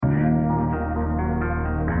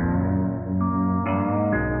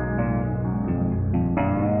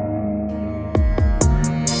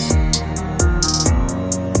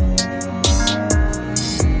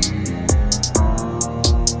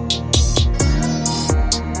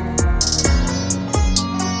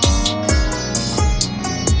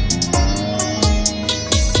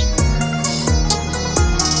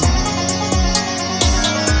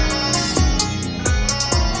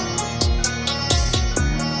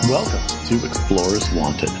Welcome to Explorers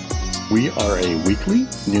Wanted. We are a weekly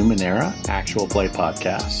Numenera actual play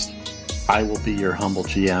podcast. I will be your humble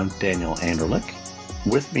GM, Daniel Anderlich.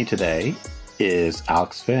 With me today is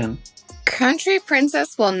Alex Finn. Country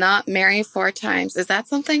princess will not marry 4 times. Is that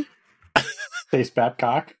something? Stace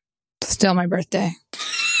Babcock. Still my birthday.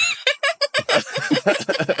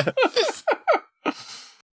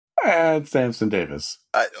 And Samson Davis.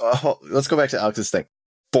 Let's go back to Alex's thing.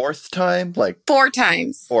 4th time? Like 4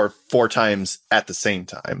 times. Or 4 times at the same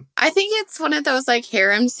time? I think it's one of those like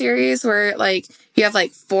harem series where like you have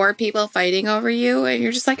like 4 people fighting over you and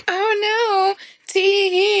you're just like, oh no,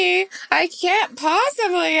 tee, I can't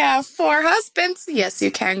possibly have 4 husbands. Yes,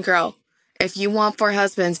 you can, girl. If you want 4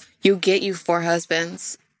 husbands, you get you 4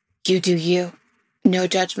 husbands. You do you. No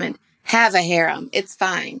judgment. Have a harem. It's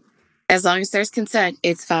fine. As long as there's consent,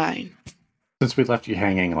 it's fine. Since we left you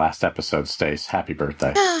hanging last episode, Stace, happy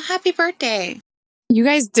birthday. Ah, happy birthday. You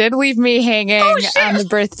guys did leave me hanging on the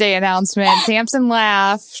birthday announcement. Samson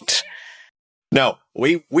laughed. No,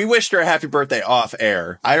 we wished her a happy birthday off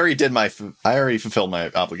air. I already fulfilled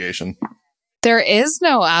my obligation. There is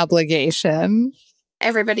no obligation.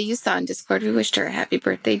 Everybody you saw in Discord, we wished her a happy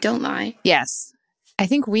birthday. Don't lie. Yes. I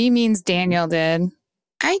think we means Daniel did.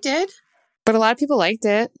 I did. But a lot of people liked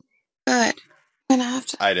it. Good. I'm gonna have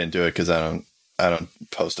to. I didn't do it because I don't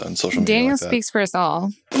post on social media. Daniel like that. speaks for us all.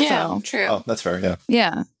 Yeah, So. true. Oh, that's fair, yeah.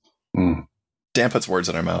 Yeah. Dan puts words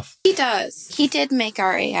in our mouth. He does. He did make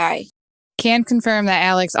our AI. Can confirm that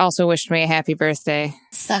Alex also wished me a happy birthday.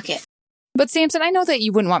 Suck it. But Samson, I know that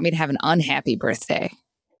you wouldn't want me to have an unhappy birthday.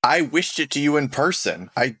 I wished it to you in person.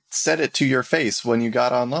 I said it to your face when you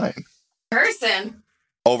got online. Person.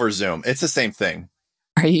 Over Zoom. It's the same thing.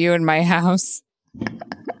 Are you in my house?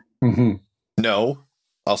 Mm-hmm. No.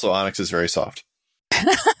 Also, Onyx is very soft.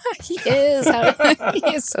 He is.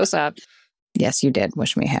 He is so soft. Yes, you did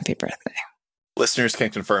wish me a happy birthday. Listeners can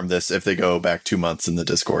confirm this if they go back 2 months in the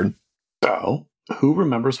Discord. So, who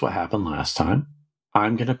remembers what happened last time?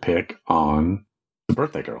 I'm going to pick on the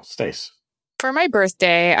birthday girl, Stace. For my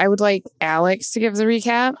birthday, I would like Alex to give the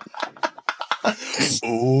recap.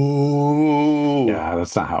 Ooh. Yeah,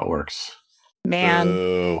 that's not how it works. Man.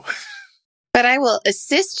 Ooh. But I will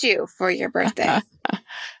assist you for your birthday.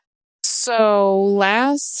 So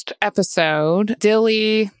last episode,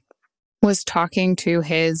 Dilly was talking to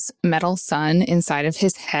his metal son inside of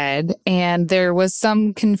his head, and there was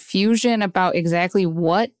some confusion about exactly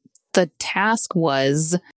what the task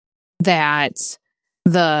was that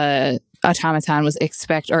the automaton was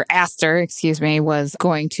Aster, was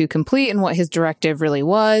going to complete and what his directive really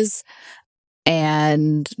was.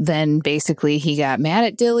 And then basically he got mad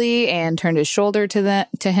at Dilly and turned his shoulder to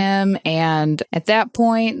him. And at that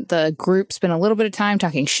point, the group spent a little bit of time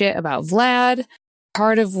talking shit about Vlad,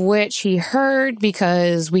 part of which he heard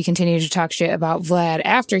because we continued to talk shit about Vlad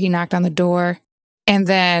after he knocked on the door. And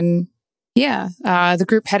then, the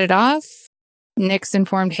group headed off. Nyx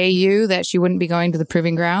informed Hey You that she wouldn't be going to the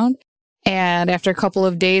proving ground. And after a couple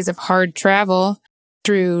of days of hard travel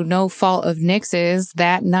through no fault of Nyx's,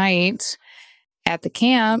 that night at the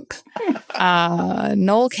camp,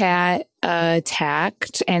 Nullcat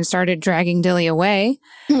attacked and started dragging Dilly away.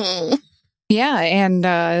 Yeah, and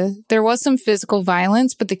there was some physical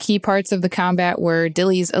violence, but the key parts of the combat were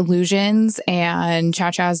Dilly's illusions and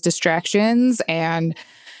Cha-Cha's distractions, and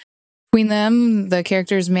between them, the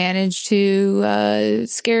characters managed to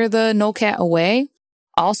scare the Nullcat away.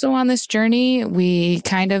 Also on this journey, we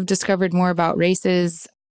kind of discovered more about Race's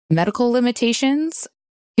medical limitations.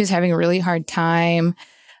 He was having a really hard time.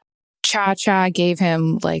 Cha-Cha gave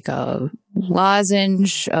him like a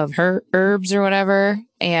lozenge of her herbs or whatever,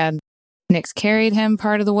 and Nyx carried him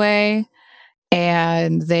part of the way,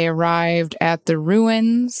 and they arrived at the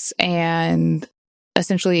ruins, and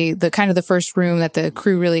essentially the first room that the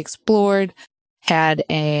crew really explored had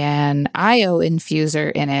an IO infuser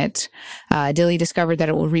in it. Dilly discovered that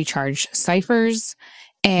it will recharge ciphers,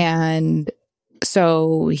 and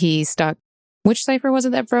so he stuck... Which cipher was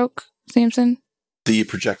it that broke, Samson? The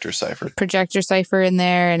projector cipher. Projector cipher in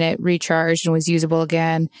there, and it recharged and was usable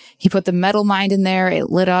again. He put the metal mind in there.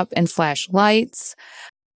 It lit up and flashed lights.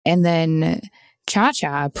 And then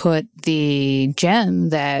Cha-Cha put the gem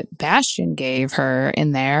that Bastion gave her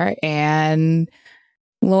in there, and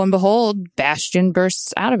lo and behold, Bastion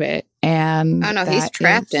bursts out of it. And Oh no, he's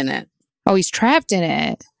trapped in it. Oh, he's trapped in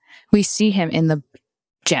it. We see him in the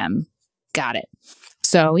gem. Got it.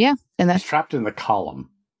 So, yeah. And He's that. trapped in the column.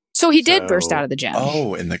 So he did burst out of the gem.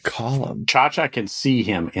 Oh, in the column. Cha-Cha can see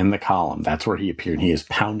him in the column. That's where he appeared. He is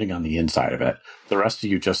pounding on the inside of it. The rest of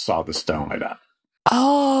you just saw the stone light up.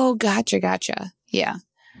 Oh, gotcha. Yeah.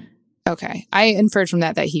 Okay. I inferred from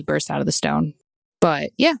that he burst out of the stone.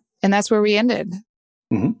 But yeah, and that's where we ended.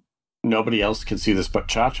 Mm-hmm. Nobody else can see this but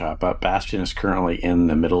Cha-Cha, but Bastion is currently in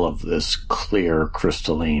the middle of this clear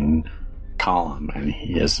crystalline column, and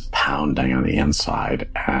he is pounding on the inside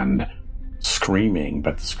and screaming,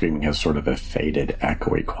 but the screaming has sort of a faded,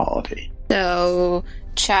 echoey quality. So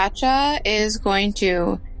Cha-Cha is going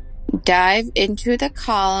to dive into the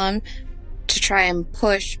column to try and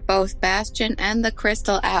push both Bastion and the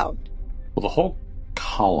crystal out. Well, the whole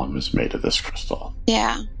column is made of this crystal.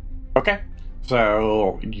 Yeah. Okay.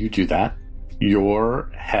 So you do that. Your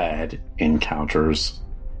head encounters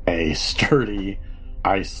a sturdy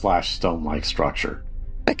ice/stone-like structure.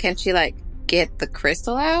 But can she, get the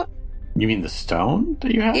crystal out? You mean the stone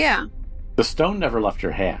that you have? Yeah. The stone never left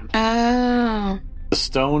your hand. Oh. The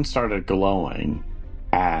stone started glowing,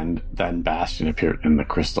 and then Bastion appeared in the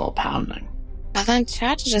crystal pounding. Well, then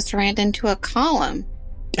Cha-Cha just ran into a column.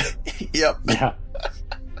 Yep. Yeah.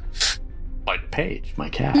 Like Paige, my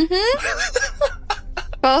cat.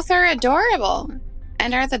 Mm-hmm. Both are adorable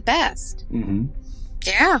and are the best. Mm-hmm.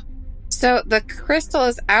 Yeah. So the crystal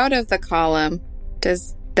is out of the column.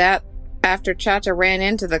 Does that, after Cha-Cha ran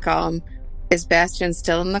into the column, is Bastion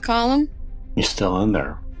still in the column? He's still in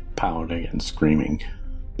there, pounding and screaming.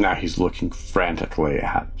 Now he's looking frantically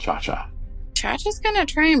at Cha-Cha. Cha-Cha's gonna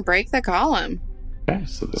try and break the column. Okay,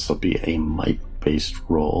 so this will be a might-based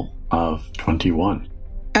roll of 21.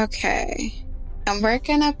 Okay. And we're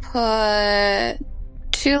gonna put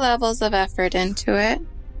 2 levels of effort into it.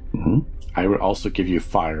 Mm-hmm. I would also give you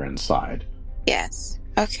fire inside. Yes.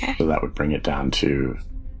 Okay. So that would bring it down to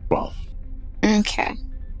 12.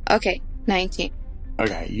 Okay, 19.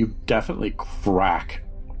 Okay, you definitely crack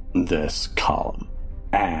this column,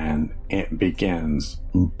 and it begins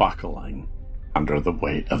buckling under the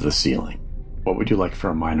weight of the ceiling. What would you like for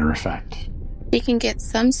a minor effect? We can get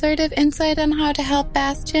some sort of insight on how to help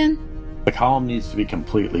Bastion. The column needs to be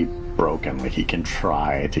completely broken. Like, he can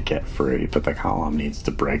try to get free, but the column needs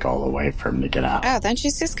to break all the way for him to get out. Oh, then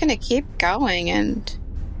she's just gonna keep going, and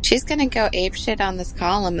she's gonna go apeshit on this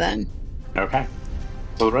column then. Okay.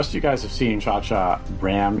 So the rest of you guys have seen Cha-Cha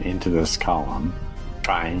ram into this column,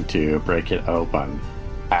 trying to break it open,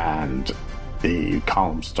 and the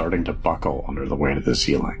column's starting to buckle under the weight of the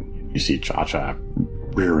ceiling. You see Cha-Cha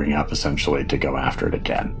rearing up, essentially, to go after it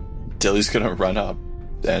again. Dilly's gonna run up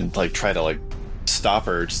and try to stop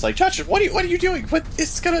her. Just Cha-Cha, what are you doing?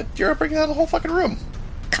 You're bringing down the whole fucking room.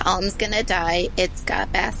 Column's gonna die. It's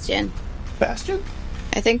got Bastion. Bastion?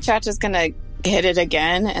 I think Cha-Cha's gonna hit it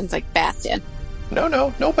again, and it's like, Bastion.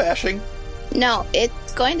 No bashing. No,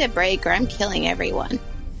 it's going to break, or I'm killing everyone.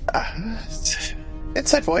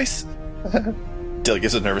 Inside voice. Dilly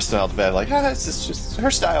gives a nervous smile to Bad, this is just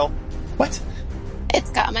her style. What?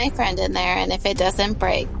 It's got my friend in there, and if it doesn't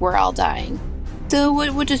break, we're all dying. So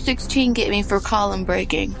what would a 16 get me for column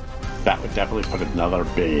breaking? That would definitely put another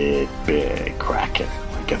big crack in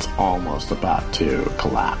it. It's almost about to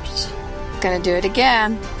collapse. Gonna do it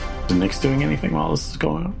again. Is Nyx doing anything while this is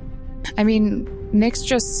going on? I mean, Nyx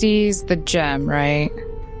just sees the gem, right?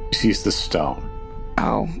 He sees the stone.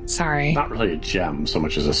 Oh, sorry. Not really a gem so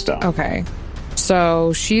much as a stone. Okay.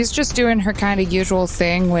 So she's just doing her kind of usual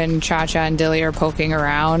thing when Cha-Cha and Dilly are poking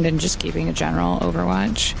around and just keeping a general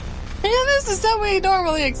overwatch. Yeah, this is how we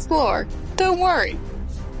normally explore. Don't worry.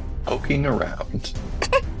 Poking around.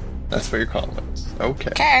 That's what you're calling it. Okay.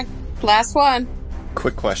 Okay, last one.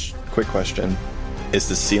 Quick question. Is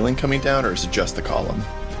the ceiling coming down, or is it just the column?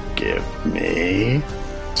 Give me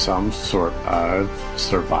some sort of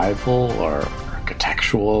survival or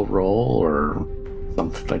architectural roll or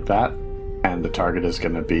something like that. And the target is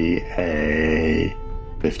going to be a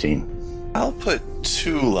 15. I'll put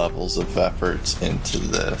 2 levels of effort into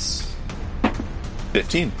this.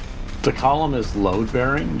 15. The column is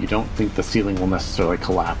load-bearing. You don't think the ceiling will necessarily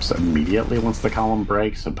collapse immediately once the column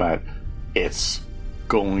breaks, but it's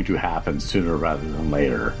going to happen sooner rather than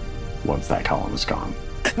later once that column is gone.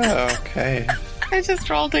 Okay. I just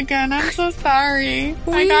rolled again. I'm so sorry.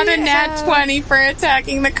 I got a nat 20 for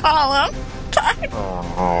attacking the column.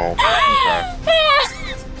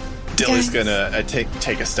 Dilly's gonna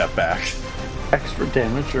take a step back. Extra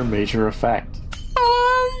damage or major effect?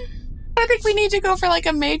 I think we need to go for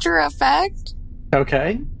a major effect.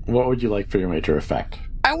 Okay. What would you like for your major effect?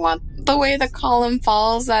 I want the way the column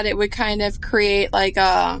falls, that it would kind of create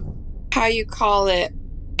a, how you call it,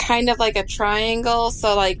 kind of like a triangle.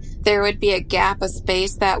 So there would be a gap of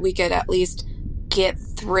space that we could at least get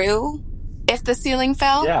through if the ceiling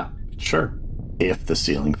fell. Yeah, sure. If the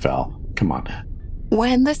ceiling fell. Come on.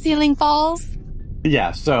 When the ceiling falls?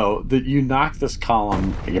 Yeah, so you knock this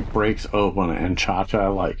column, it breaks open, and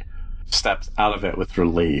Cha-Cha, steps out of it with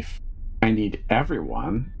relief. I need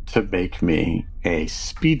everyone to make me a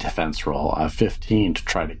speed defense roll of 15 to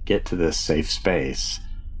try to get to this safe space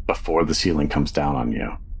before the ceiling comes down on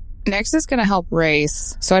you. Nyx is going to help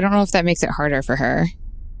race, so I don't know if that makes it harder for her.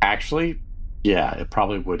 Actually, yeah, it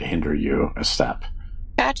probably would hinder you a step.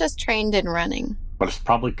 Chacha's trained in running. But it's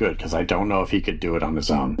probably good, because I don't know if he could do it on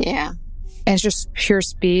his own. Yeah. And it's just pure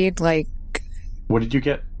speed, like... What did you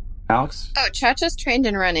get, Alex? Oh, Chacha's trained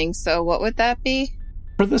in running, so what would that be?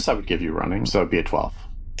 For this, I would give you running, so it'd be a 12.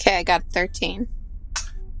 Okay, I got 13.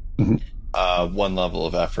 One level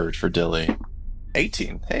of effort for Dilly.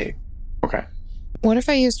 18. Hey. Okay. What if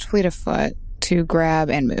I used fleet of foot to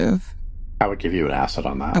grab and move? I would give you an asset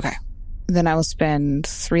on that. Okay. Then I will spend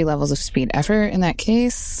 3 levels of speed effort in that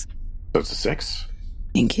case. So it's a 6.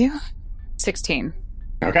 Thank you. 16.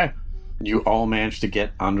 Okay. You all manage to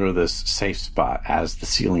get under this safe spot as the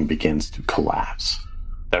ceiling begins to collapse.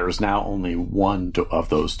 There is now only one of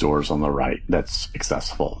those doors on the right that's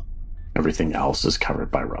accessible. Everything else is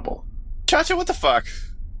covered by rubble. Chacha, what the fuck?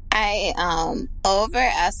 I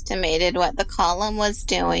overestimated what the column was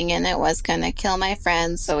doing, and it was going to kill my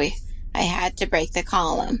friends, so I had to break the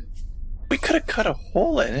column. We could have cut a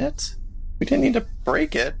hole in it. We didn't need to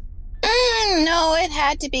break it. No, it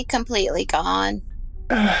had to be completely gone.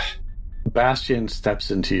 Bastion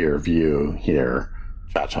steps into your view here,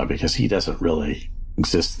 Chacha, because he doesn't really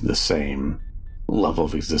exist in the same level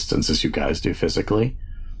of existence as you guys do physically.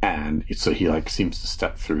 And so he seems to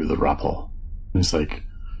step through the rubble. And he's like,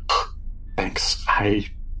 thanks.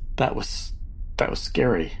 That was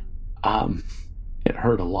scary. It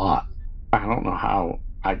hurt a lot. I don't know how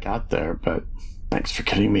I got there, but thanks for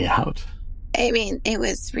getting me out. I mean, it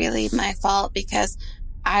was really my fault because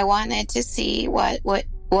I wanted to see what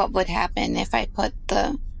would happen if I put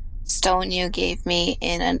the stone you gave me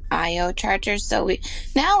in an IO charger. So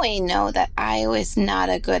now we know that IO is not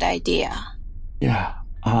a good idea. Yeah.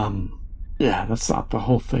 That's not the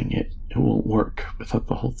whole thing. It won't work without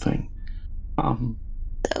the whole thing.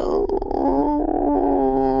 So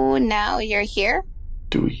now you're here?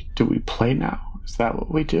 Do we play now? Is that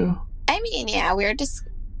what we do? I mean, yeah, we're just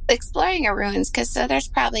exploring our ruins because there's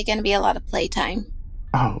probably going to be a lot of playtime.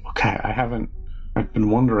 Oh, okay. I've been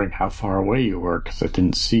wondering how far away you were because I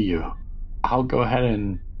didn't see you. I'll go ahead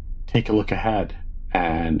and take a look ahead.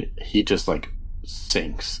 And he just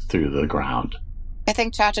sinks through the ground. I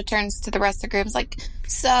think Chacha turns to the rest of the group and is like,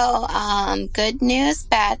 so, good news,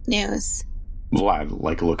 bad news?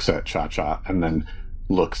 Vlad looks at Chacha and then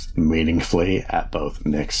looks meaningfully at both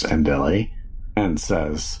Nyx and Dilly and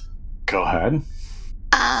says, go ahead.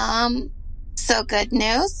 So good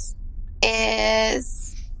news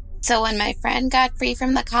is, so when my friend got free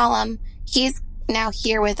from the column, he's now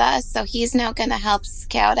here with us, so he's now going to help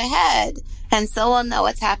scout ahead, and so we'll know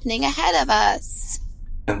what's happening ahead of us.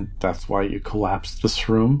 And that's why you collapsed this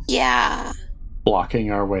room? Yeah.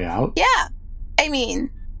 Blocking our way out? Yeah. I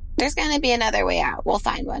mean, there's going to be another way out. We'll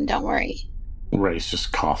find one, don't worry. Race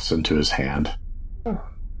just coughs into his hand.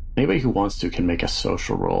 Anybody who wants to can make a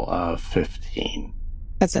social roll of 15.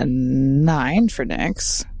 That's a 9 for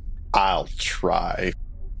Nyx. I'll try.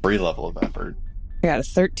 3 level of effort. I got a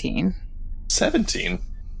 13. 17.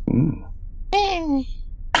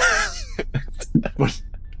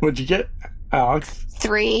 What'd you get, Alex?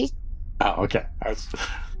 3. Oh, okay.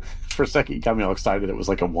 For a second, you got me all excited. It was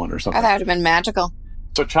like a 1 or something. I thought it would have been magical.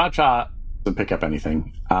 So Cha-Cha doesn't pick up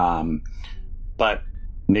anything. But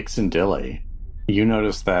Nyx and Dilly, you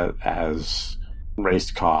notice that as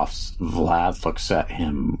Race coughs, Vlad looks at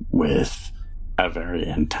him with a very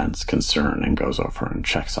intense concern and goes over and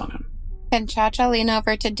checks on him. Can Cha-Cha lean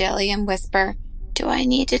over to Dilly and whisper, do I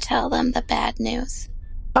need to tell them the bad news?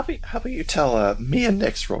 How about you tell me and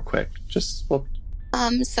Nyx real quick? So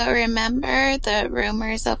remember the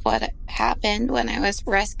rumors of what happened when I was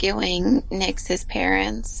rescuing Nyx's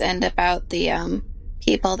parents and about the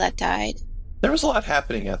people that died? There was a lot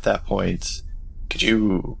happening at that point. Could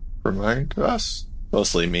you remind us?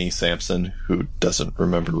 Mostly me, Samson, who doesn't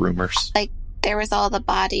remember rumors. There was all the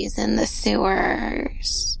bodies in the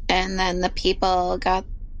sewers, and then the people got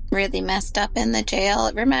really messed up in the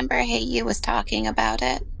jail. Remember Heiyu was talking about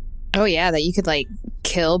it? Oh, yeah, that you could,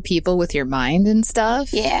 kill people with your mind and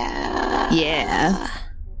stuff? Yeah. Yeah.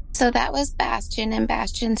 So that was Bastion, and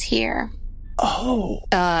Bastion's here. Oh.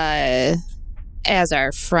 As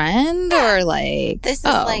our friend, or This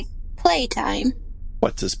is playtime.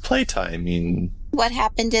 What does playtime mean? What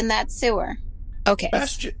happened in that sewer? Okay.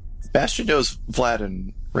 Bastion knows Vlad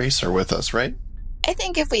and Race are with us, right? I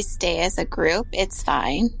think if we stay as a group, it's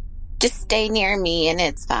fine. Just stay near me and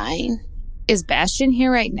it's fine. is Bastion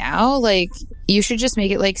here right now? Like, you should just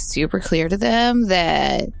make it, like, super clear to them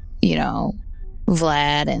that, you know,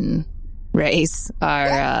 Vlad and Race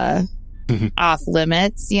are off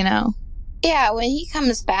limits, you know? Yeah, when he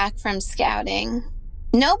comes back from scouting,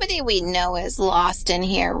 nobody we know is lost in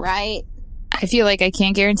here, right? I feel like I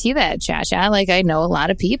can't guarantee that, Cha-Cha. Like, I know a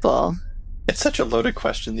lot of people. It's such a loaded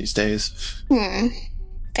question these days.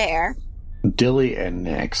 Fair. Dilly and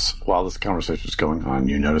Nix, while this conversation is going on,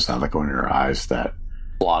 you notice out of the corner of your eyes that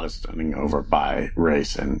Vlad is standing over by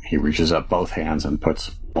Race, and he reaches up both hands and puts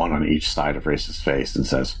one on each side of Race's face and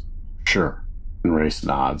says, "Sure." And Race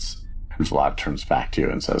nods, and Vlad turns back to you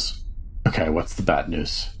and says, "Okay, what's the bad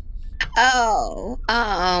news?" Oh,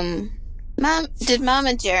 Mom, did Mom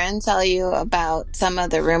and Jaren tell you about some of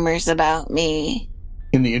the rumors about me?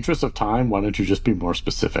 In the interest of time, why don't you just be more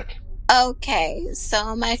specific? Okay,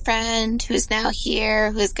 so my friend who's now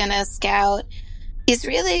here, who's gonna scout, he's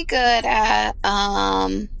really good at,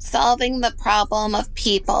 solving the problem of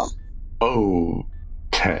people.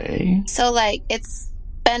 Okay. So, like, it's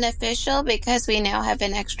beneficial because we now have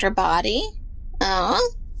an extra body.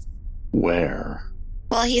 Where?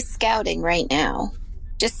 Well, he's scouting right now.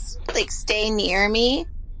 Just, like, stay near me,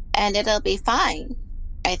 and it'll be fine,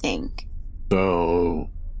 I think. So,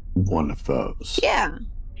 one of those. Yeah.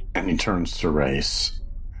 And he turns to Race,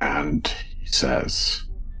 and he says,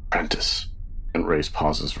 "Prentice." And Race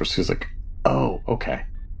pauses for a second. He's like, "Oh, okay.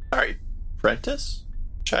 All right, Prentice?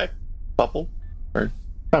 Should I bubble? Or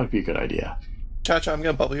That would be a good idea." Cha-Cha, I'm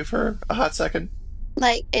going to bubble you for a hot second.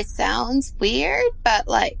 Like, it sounds weird, but,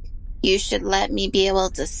 like, you should let me be able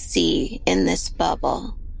to see in this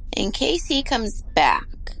bubble in case he comes back,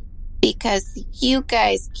 because you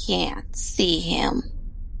guys can't see him.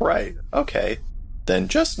 Right, okay. Then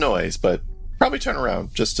just noise, but probably turn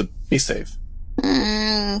around just to be safe.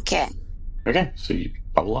 Okay. Okay, so you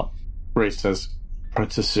bubble up. Race says,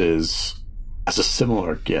 "Prentice has a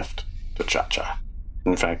similar gift to Cha-Cha.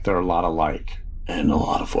 In fact, they're a lot alike in a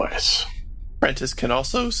lot of ways." Prentice can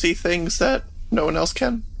also see things that no one else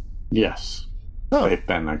can? Yes. Oh. They've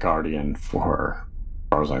been a guardian for, as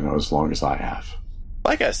far as I know, as long as I have.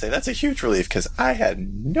 I gotta say, that's a huge relief, because I had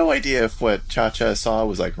no idea if what Cha-Cha saw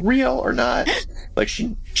was, like, real or not. Like,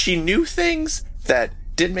 she knew things that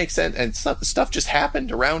didn't make sense, and stuff just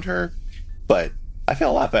happened around her, but I feel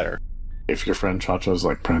a lot better. If your friend Cha-Cha's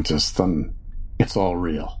like Prentice, then it's all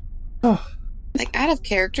real. Oh. Like, out of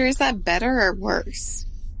character, is that better or worse?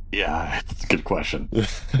 Yeah, that's a good question.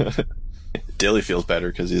 Dilly feels better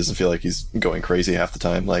because he doesn't feel like he's going crazy half the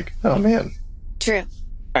time. Like, oh man. True.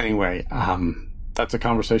 Anyway, that's a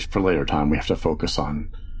conversation for later time. We have to focus on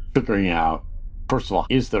figuring out, first of all,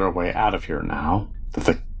 is there a way out of here now that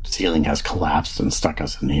the ceiling has collapsed and stuck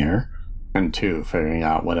us in here? And two, figuring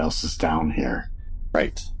out what else is down here.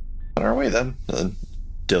 Right. On our way then. And then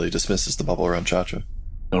Dilly dismisses the bubble around Cha-Cha.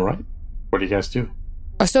 All right. What do you guys do?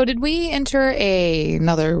 So did we enter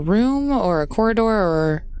another room or a corridor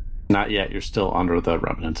or... Not yet. You're still under the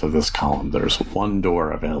remnants of this column. There's one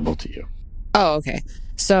door available to you. Oh, okay.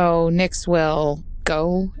 So Nix will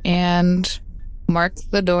go and mark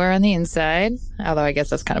the door on the inside. Although I guess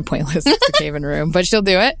that's kind of pointless. It's a cave-in room. But she'll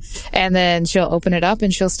do it. And then she'll open it up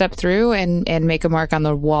and she'll step through and make a mark on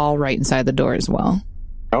the wall right inside the door as well.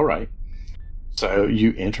 All right. So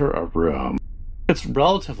you enter a room. It's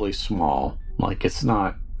relatively small. Like, it's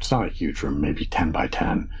not a huge room, maybe 10 by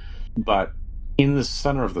 10. But in the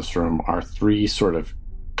center of this room are three sort of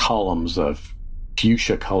columns of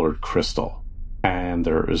fuchsia-colored crystal. And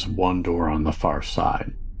there is one door on the far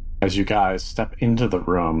side. As you guys step into the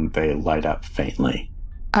room, they light up faintly.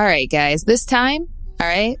 All right, guys. This time, all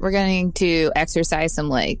right, we're going to exercise some,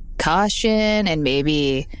 like, caution and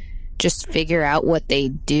maybe just figure out what they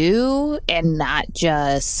do and not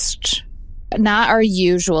our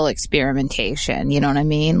usual experimentation. You know what I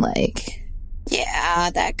mean? Like...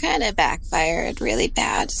 Yeah, that kind of backfired really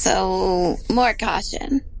bad. So, more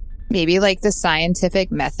caution. Maybe like the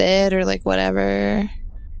scientific method or like whatever.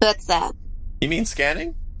 What's that? You mean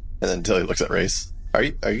scanning? And then Dilly looks at Race. Are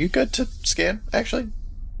you good to scan, actually?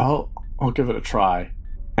 I'll give it a try.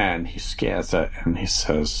 And he scans it and he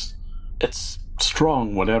says, "It's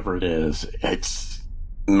strong, whatever it is. It's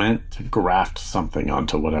meant to graft something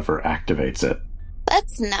onto whatever activates it."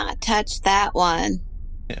 Let's not touch that one.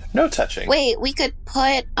 Yeah, no touching. Wait, we could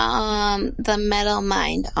put the metal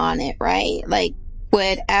mind on it, right? Like,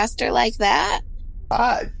 would Aster like that?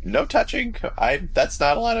 No touching. That's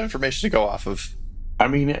not a lot of information to go off of. I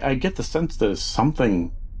mean, I get the sense that it's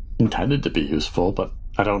something intended to be useful, but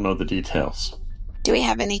I don't know the details. Do we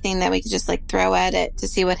have anything that we could just, like, throw at it to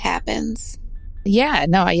see what happens? Yeah,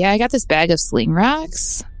 I got this bag of sling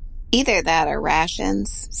rocks. Either that or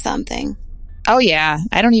rations, something. Oh, yeah.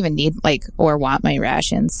 I don't even need, or want my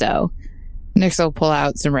rations, so Nyx will pull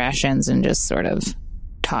out some rations and just sort of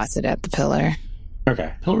toss it at the pillar.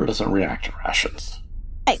 Okay, pillar doesn't react to rations.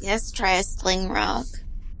 I guess try a sling rock.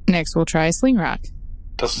 Nyx will try Sling Rock.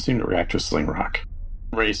 Doesn't seem to react to a sling rock.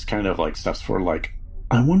 Race kind of steps forward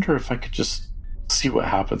I wonder if I could just see what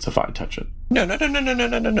happens if I touch it. No.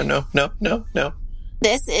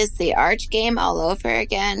 This is the Arch game all over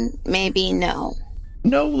again. Maybe no.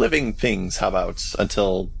 No living things, how about,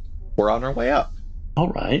 until we're on our way up. All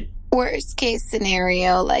right. Worst case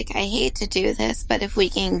scenario, I hate to do this, but if we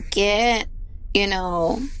can get,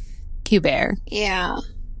 Hubert. Yeah.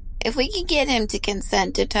 If we can get him to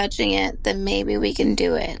consent to touching it, then maybe we can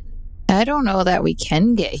do it. I don't know that we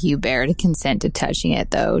can get Hubert to consent to touching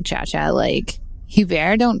it, though, Cha-Cha.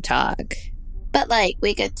 Hubert don't talk. But,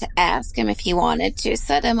 we get to ask him if he wanted to,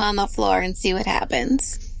 set him on the floor and see what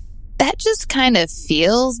happens. That just kind of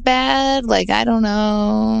feels bad. I don't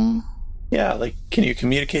know. Yeah, can you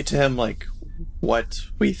communicate to him, what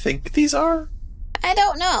we think these are? I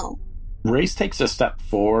don't know. Race takes a step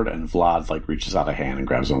forward, and Vlad, reaches out a hand and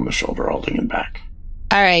grabs him on the shoulder, holding him back.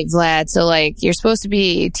 All right, Vlad. So, you're supposed to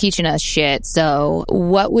be teaching us shit. So,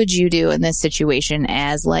 what would you do in this situation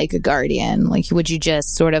as, a guardian? Would you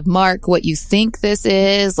just sort of mark what you think this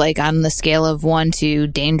is? On the scale of 1 to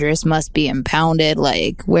dangerous must be impounded?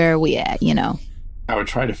 Where are we at, I would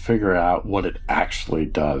try to figure out what it actually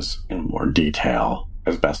does in more detail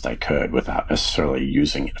as best I could without necessarily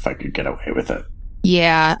using it if I could get away with it.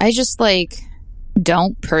 Yeah, I just,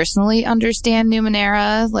 don't personally understand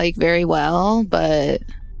Numenera, very well, but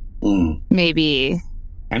maybe.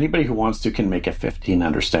 Anybody who wants to can make a 15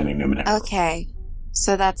 understanding Numenera. Okay,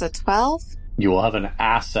 so that's a 12? You will have an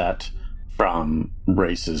asset from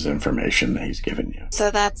Race's information that he's given you.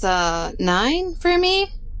 So that's a 9 for me?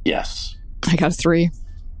 Yes. I got a 3.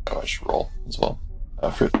 Oh, I should roll as well.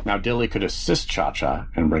 Now, Dilly could assist Cha-Cha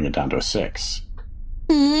and bring it down to a 6.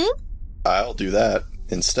 I'll do that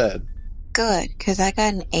instead. Good, because I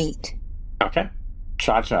got an 8. Okay.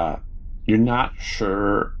 Cha-Cha, you're not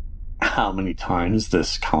sure how many times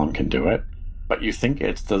this column can do it, but you think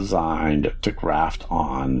it's designed to graft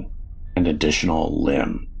on an additional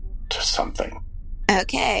limb to something.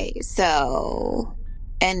 Okay, so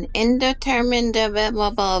an indeterminate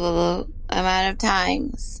amount of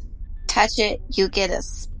times. Touch it, you get a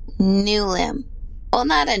new limb. Well,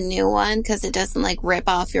 not a new one, because it doesn't rip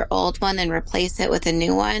off your old one and replace it with a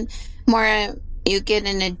new one. More, you get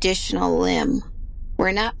an additional limb.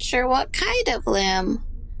 We're not sure what kind of limb,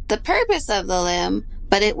 the purpose of the limb,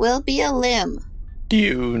 but it will be a limb. Do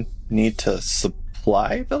you need to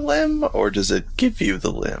supply the limb, or does it give you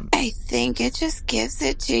the limb? I think it just gives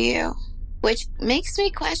it to you, which makes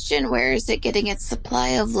me question where is it getting its supply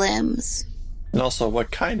of limbs. And also,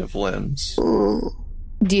 what kind of limbs? Ooh.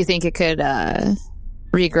 Do you think it could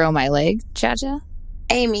regrow my leg, Cha-Cha?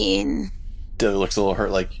 I mean... Dilly looks a little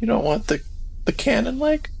hurt, you don't want the cannon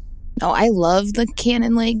leg? No, I love the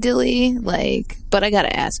cannon leg, Dilly. But I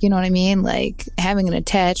gotta ask, you know what I mean? Having an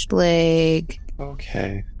attached leg.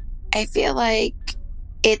 Okay. I feel like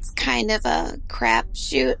it's kind of a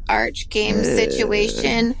crapshoot Arch game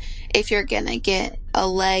situation if you're gonna get a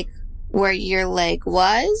leg where your leg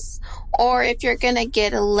was, or if you're gonna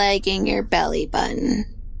get a leg in your belly button.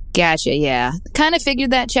 Gotcha, yeah. Kind of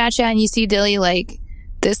figured that, Cha-Cha, and you see Dilly,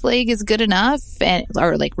 this leg is good enough,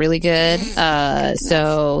 or really good,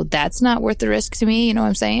 so that's not worth the risk to me, you know what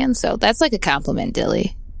I'm saying? So that's a compliment,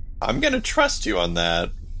 Dilly. I'm gonna trust you on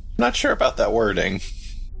that. Not sure about that wording.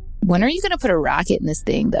 When are you gonna put a rocket in this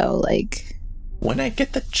thing, though? When I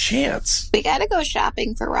get the chance. We gotta go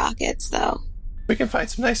shopping for rockets, though. We can find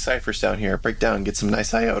some nice ciphers down here, break down and get some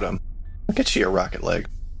nice iotum. I'll get you your rocket leg.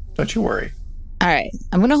 Don't you worry. All right,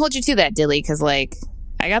 I'm gonna hold you to that, Dilly, because, I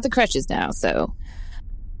got the crutches now, so...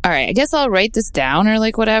 All right, I guess I'll write this down or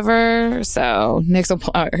whatever. So Nyx will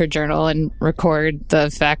pull out her journal and record the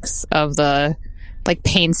effects of the,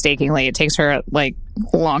 painstakingly. It takes her,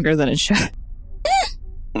 longer than it should.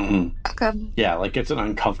 Mm-hmm. Okay. Yeah, it's an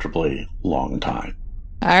uncomfortably long time.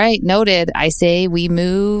 All right, noted. I say we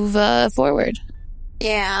move forward.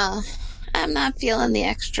 Yeah, I'm not feeling the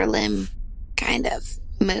extra limb kind of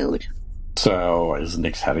mood. So is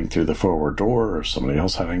Nyx heading through the forward door or somebody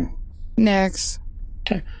else heading? Nyx.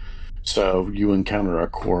 Okay. So you encounter a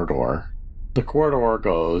corridor. The corridor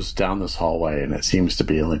goes down this hallway, and it seems to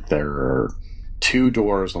be there are 2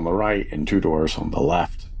 doors on the right and 2 doors on the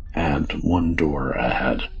left, and 1 door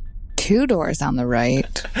ahead. 2 doors on the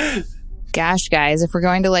right. Gosh, guys, if we're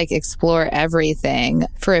going to explore everything,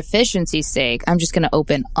 for efficiency's sake, I'm just going to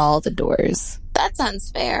open all the doors. That sounds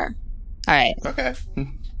fair. All right. Okay.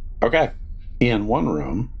 Okay. In one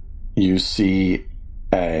room, you see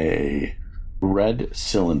a red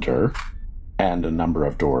cylinder and a number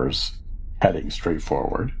of doors heading straight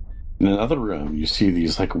forward. In another room, you see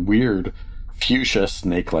these like weird fuchsia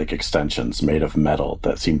snake-like extensions made of metal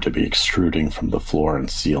that seem to be extruding from the floor and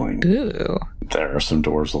ceiling. Ooh. There are some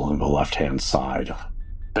doors along the left-hand side.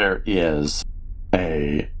 There is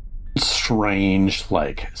a strange,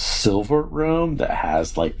 like, silver room that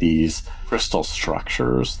has, like, these crystal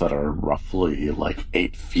structures that are roughly, like,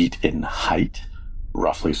 8 feet in height,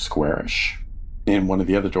 roughly squarish. In one of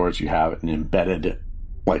the other doors, you have an embedded,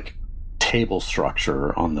 like, table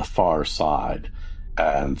structure on the far side,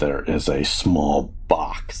 and there is a small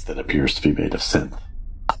box that appears to be made of synth.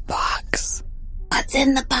 A box. What's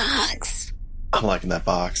in the box? I'm liking that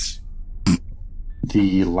box.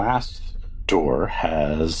 The last door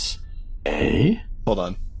has a... Hold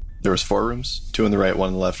on. There was 4 rooms? 2 on the right, 1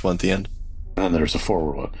 on the left, 1 at the end? And then there's a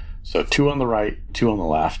forward one. So 2 on the right, 2 on the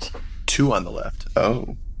left. 2 on the left.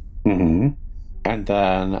 Oh. Mm-hmm. And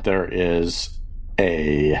then there is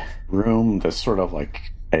a room that's sort of like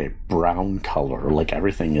a brown color. Like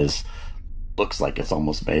everything looks like it's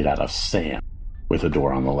almost made out of sand with a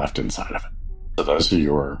door on the left inside of it. So those are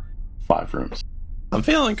your 5 rooms. I'm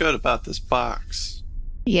feeling good about this box.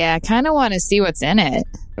 Yeah, I kind of want to see what's in it.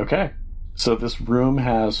 Okay. So this room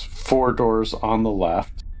has 4 doors on the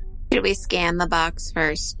left. Should we scan the box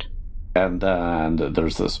first? And then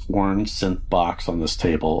there's this orange synth box on this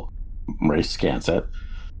table. Ray scans it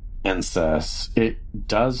and says it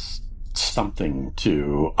does something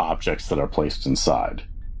to objects that are placed inside.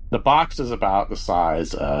 The box is about the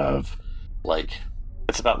size of, like,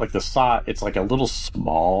 it's about like the size, it's like a little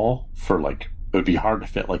small for like, it would be hard to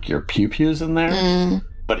fit like your pew-pews in there,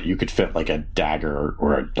 but you could fit like a dagger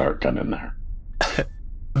or a dart gun in there.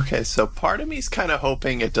 Okay, so part of me's kind of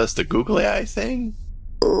hoping it does the googly eye thing.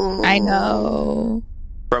 Ooh. I know.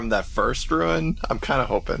 From that first ruin, I'm kind of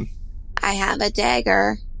hoping. I have a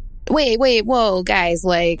dagger. Wait, whoa, guys.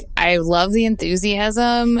 Like, I love the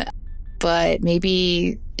enthusiasm, but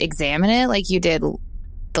maybe examine it like you did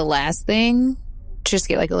the last thing. Just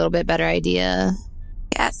get like a little bit better idea.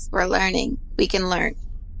 Yes, we're learning. We can learn.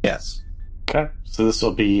 Yes. Okay, so this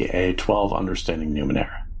will be a 12 understanding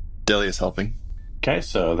Numenera. Delia's helping. Okay,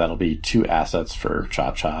 so that'll be 2 assets for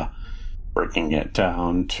Cha-Cha, breaking it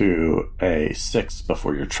down to a 6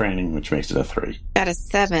 before your training, which makes it a 3. Got a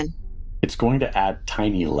 7. It's going to add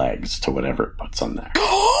tiny legs to whatever it puts on there.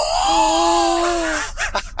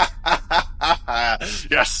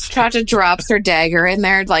 Yes. Cha-Cha drops her dagger in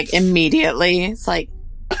there, like, immediately. It's like...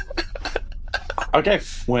 Okay,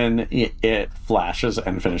 when it flashes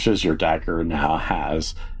and finishes, your dagger now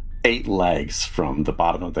has 8 legs from the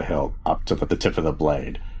bottom of the hilt up to the tip of the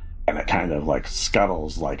blade, and it kind of, like,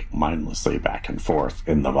 scuttles, like, mindlessly back and forth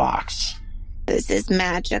in the box. This is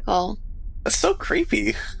magical. That's so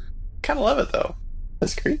creepy. Kind of love it, though.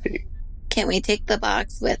 That's creepy. Can we take the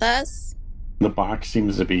box with us? The box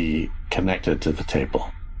seems to be connected to the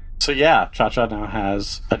table. So yeah, Cha-Cha now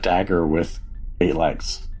has a dagger with 8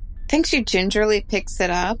 legs. I think she gingerly picks it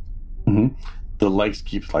up. Mm-hmm. The legs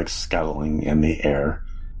keep, like, scuttling in the air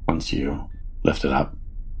once you lift it up.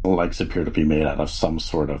 The legs appear to be made out of some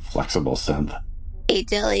sort of flexible synth. Hey,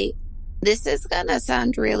 Dilly, this is gonna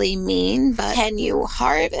sound really mean, but can you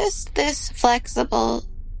harvest this flexible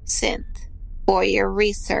synth for your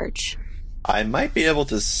research? I might be able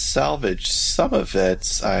to salvage some of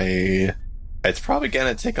it. It's probably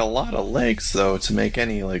gonna take a lot of legs, though, to make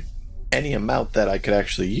any amount that I could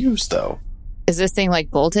actually use, though. Is this thing like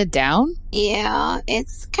bolted down? Yeah,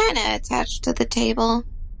 it's kind of attached to the table.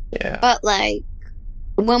 Yeah. But, like,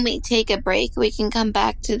 when we take a break, we can come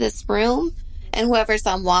back to this room, and whoever's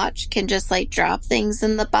on watch can just, like, drop things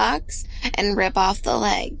in the box and rip off the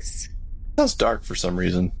legs. Sounds dark for some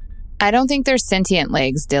reason. I don't think they're sentient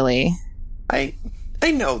legs, Dilly. I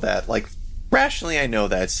know that. Like, rationally, I know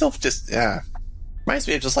that. It's still just, reminds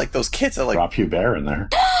me of just, like, those kids that, like... Drop Hubert in there.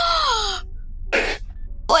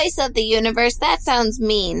 Voice of the universe, that sounds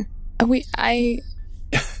mean. I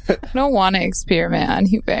don't want to experiment on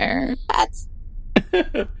Hubert. That's...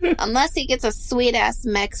 Unless he gets a sweet-ass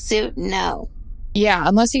mech suit, no. Yeah,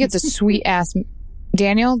 unless he gets a sweet-ass...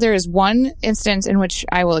 Daniel, there is one instance in which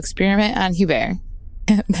I will experiment on Hubert.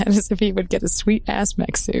 And that is if he would get a sweet-ass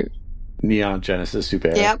mech suit. Neon Genesis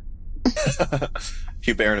Hubert. Yep.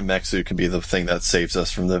 Hubert in a mech suit can be the thing that saves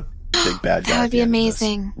us from the big bad guy. That would be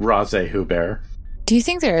amazing. Raze Hubert. Do you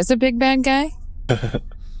think there is a big bad guy?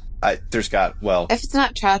 There's got, well... If it's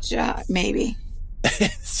not Cha-Cha, maybe.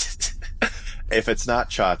 If it's not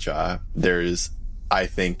Cha-Cha, there's I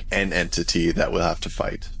think, an entity that we'll have to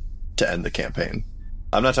fight to end the campaign.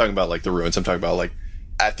 I'm not talking about, like, the ruins. I'm talking about, like,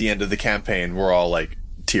 at the end of the campaign, we're all, like,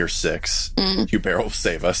 tier 6. Hubert will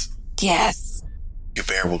save us. Yes.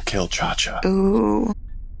 Hubert will kill Cha-Cha. Ooh.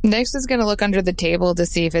 Nyx is going to look under the table to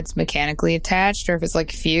see if it's mechanically attached or if it's,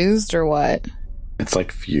 like, fused or what. It's,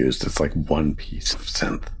 like, fused. It's, like, one piece of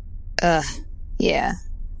synth. Yeah.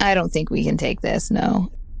 I don't think we can take this,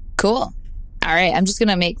 no. Cool. All right, I'm just going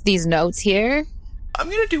to make these notes here. I'm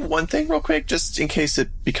going to do one thing real quick, just in case it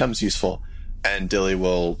becomes useful. And Dilly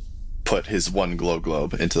will put his one glow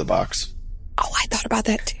globe into the box. Oh, I thought about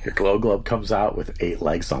that too. Your glow globe comes out with 8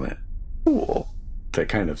 legs on it. Cool. They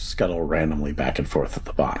kind of scuttle randomly back and forth at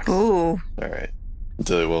the box. Ooh. All right.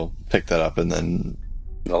 Dilly will pick that up, and then...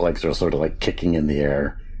 The legs are sort of, like, kicking in the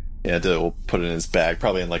air. Yeah, Dilly will put it in his bag,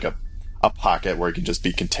 probably in, like, a pocket where it can just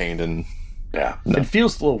be contained and... Yeah. No. It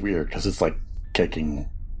feels a little weird because it's, like, kicking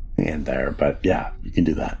in there, but yeah, you can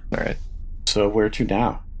do that. All right. So where to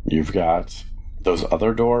now? You've got those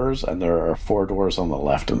other doors, and there are 4 doors on the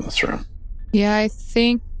left in this room. Yeah, I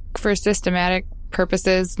think for systematic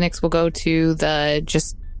purposes, Nyx will go to the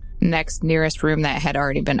just next nearest room that had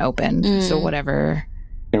already been opened. So whatever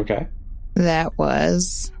Okay. that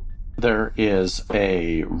was. There is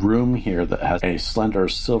a room here that has a slender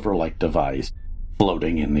silver-like device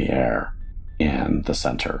floating in the air in the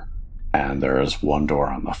center. And there is one door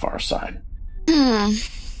on the far side.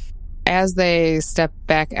 As they step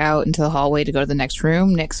back out into the hallway to go to the next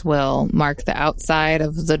room, Nyx will mark the outside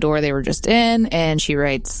of the door they were just in, and she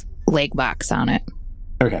writes leg box on it.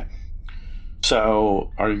 Okay.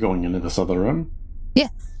 So, are you going into this other room? Yeah.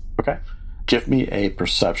 Okay. Give me a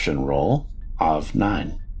perception roll of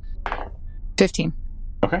 9. 15.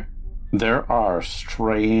 Okay. There are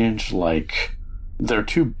strange, like... They're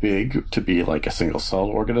too big to be like a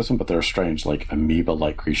single-celled organism, but they're strange, like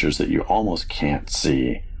amoeba-like creatures that you almost can't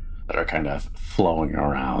see that are kind of flowing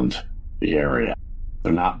around the area.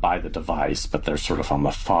 They're not by the device, but they're sort of on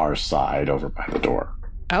the far side over by the door.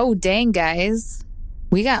 Oh, dang, guys.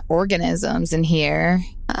 We got organisms in here.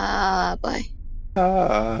 Boy.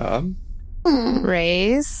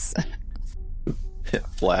 Race. Yeah,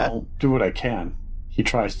 flat. I'll do what I can. He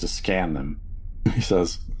tries to scan them. He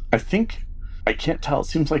says, I can't tell. It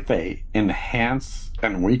seems like they enhance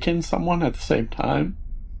and weaken someone at the same time.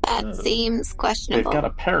 That seems questionable. They've got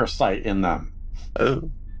a parasite in them.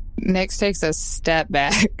 Oh. Nyx takes a step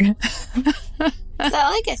back. Is that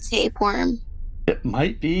like a tapeworm? It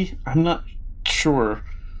might be. I'm not sure.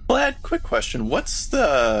 Vlad, quick question. What's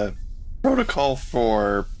the protocol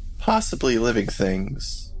for possibly living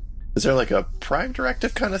things? Is there like a prime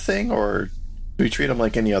directive kind of thing, or do we treat them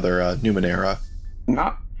like any other Numenera?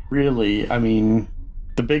 Not really. I mean,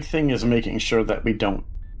 the big thing is making sure that we don't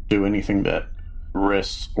do anything that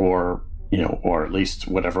risks or at least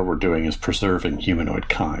whatever we're doing is preserving humanoid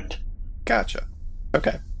kind. Gotcha.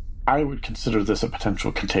 Okay. I would consider this a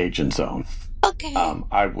potential contagion zone. Okay.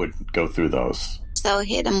 I would go through those. So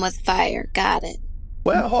hit him with fire. Got it.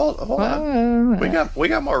 Well, hold on. We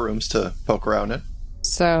got more rooms to poke around in.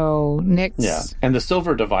 So, Nyx... Yeah, and the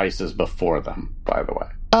silver device is before them, by the way.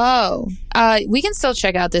 Oh, we can still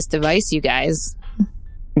check out this device, you guys.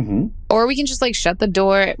 Mm-hmm. Or we can just, like, shut the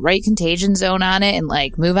door, write contagion zone on it, and,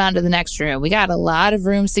 like, move on to the next room. We got a lot of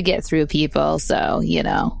rooms to get through, people, so,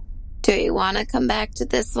 Do you want to come back to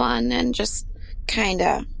this one and just kind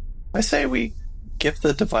of... I say we give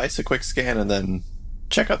the device a quick scan and then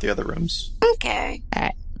check out the other rooms. Okay.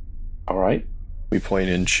 All right. We point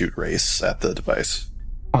and shoot race at the device.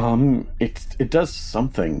 It does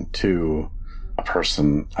something to a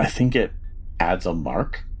person. I think it adds a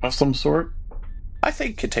mark of some sort. I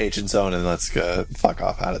think contagion zone, and let's go fuck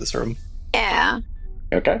off out of this room. Yeah.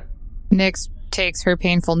 Okay. Nyx takes her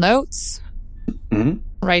painful notes,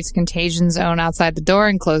 Mm-hmm. writes contagion zone outside the door,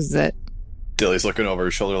 and closes it. Dilly's looking over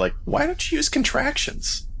his shoulder like, why don't you use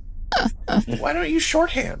contractions? Why don't you use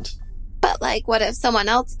shorthand? But, like, what if someone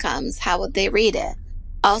else comes? How would they read it?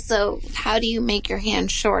 Also, how do you make your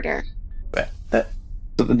hand shorter?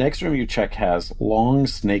 So the next room you check has long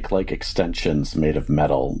snake-like extensions made of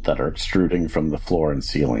metal that are extruding from the floor and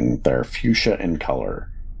ceiling. They're fuchsia in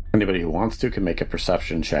color. Anybody who wants to can make a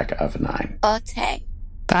perception check of 9. Okay.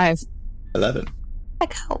 5. 11. I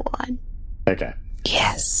got 1. Okay.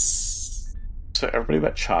 Yes. So everybody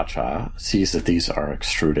but Cha-Cha sees that these are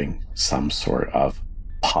extruding some sort of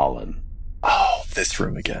pollen. Oh, this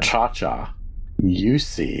room again. Cha-Cha, you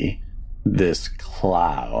see this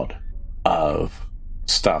cloud of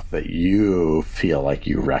stuff that you feel like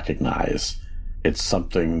you recognize. It's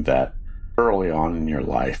something that early on in your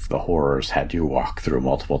life, the horrors had you walk through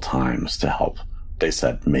multiple times to help, they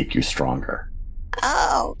said, make you stronger.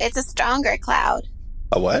 Oh, it's a stronger cloud.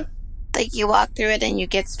 A what? Like, you walk through it and you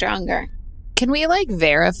get stronger. Can we, like,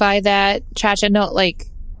 verify that, Cha-Cha? No, like...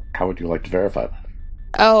 How would you like to verify that?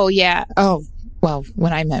 Oh, yeah. Oh, well,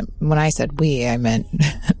 when I said we, I meant...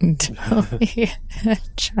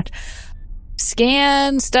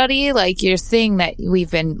 Scan, study, like, your thing that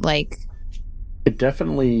we've been, like... It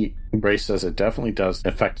definitely, Brace says it definitely does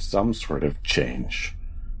affect some sort of change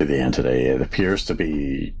to the entity. It appears to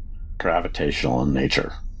be gravitational in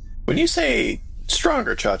nature. When you say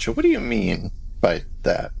stronger, Cha-Cha, what do you mean by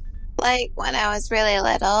that? Like, when I was really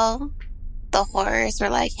little, the horrors were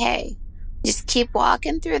like, hey, just keep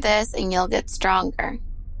walking through this and you'll get stronger.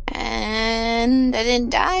 And I didn't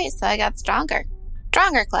die, so I got stronger.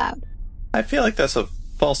 Stronger cloud. I feel like that's a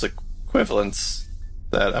false equivalence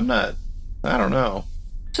that I don't know.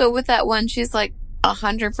 So with that one, she's like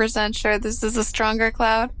 100% sure this is a stronger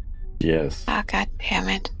cloud? Yes. Oh, god damn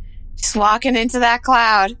it. She's walking into that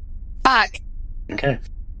cloud. Fuck. Okay.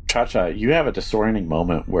 Cha-Cha, you have a disorienting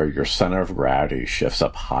moment where your center of gravity shifts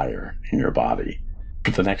up higher in your body.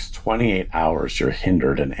 For the next 28 hours, you're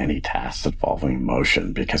hindered in any task involving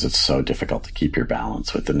motion because it's so difficult to keep your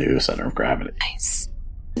balance with the new center of gravity. Nice.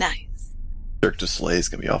 Cirque du Soleil's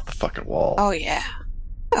gonna be off the fucking wall. Oh, yeah.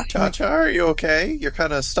 Cha-Cha, are you okay? You're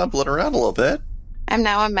kind of stumbling around a little bit. I'm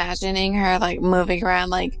now imagining her, like, moving around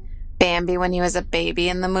like Bambi when he was a baby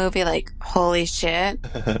in the movie. Like, holy shit.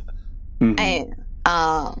 Mhm.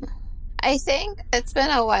 I think it's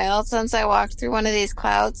been a while since I walked through one of these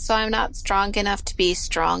clouds, so I'm not strong enough to be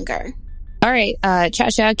stronger. All right,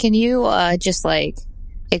 Cha-Cha, can you just, like,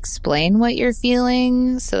 explain what you're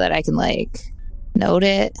feeling so that I can, like, note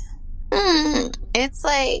it? It's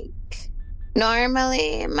like,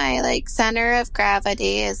 normally my, like, center of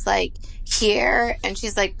gravity is, like, here, and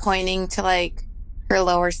she's, like, pointing to, like, her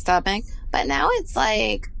lower stomach, but now it's,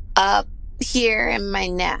 like, up here in my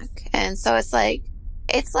neck, and so it's like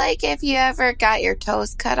if you ever got your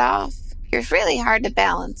toes cut off, you're really hard to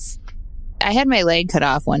balance. I had my leg cut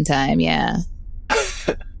off one time, yeah.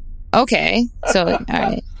 Okay, so, all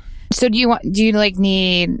right. So you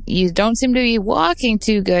don't seem to be walking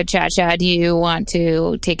too good, Cha-Cha. Do you want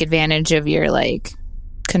to take advantage of your, like,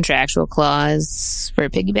 contractual clause for a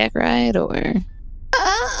piggyback ride, or?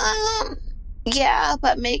 Yeah,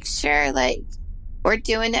 but make sure, like, we're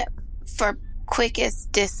doing it for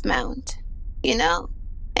quickest dismount, you know?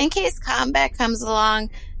 In case combat comes along,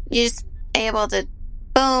 you're just able to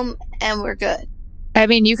boom, and we're good. I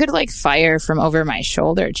mean, you could, like, fire from over my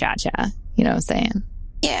shoulder, Cha-Cha. You know what I'm saying?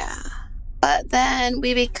 Yeah, but then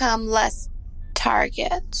we become less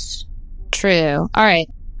targets. True. All right.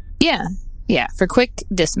 Yeah, for quick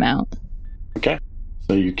dismount. Okay.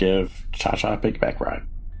 So you give Cha-Cha a piggyback ride.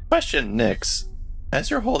 Question, Nyx. As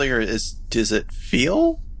you're holding her, does it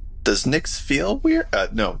feel? Does Nyx feel weird?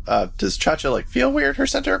 No. Does Cha-Cha, like, feel weird, her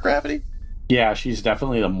center of gravity? Yeah, she's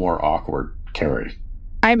definitely the more awkward carry.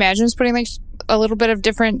 I imagine it's putting, like, a little bit of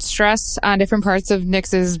different stress on different parts of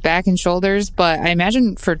Nyx's back and shoulders, but I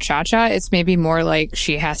imagine for Cha-Cha, it's maybe more like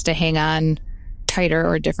she has to hang on tighter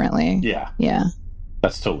or differently. Yeah.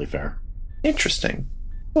 That's totally fair. Interesting.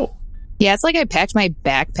 Cool. Yeah, it's like I packed my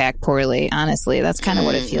backpack poorly, honestly. That's kind of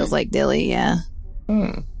what it feels like, Dilly, yeah.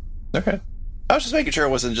 Okay. I was just making sure it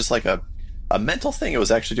wasn't just like a mental thing. It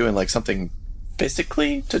was actually doing, like, something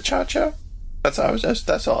physically to Cha-Cha. That's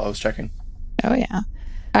all I was checking. Oh, yeah.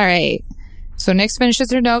 All right. So Nyx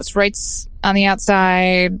finishes her notes, writes on the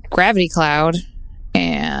outside gravity cloud,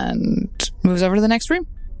 and moves over to the next room.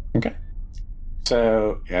 Okay.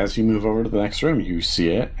 So as you move over to the next room, you see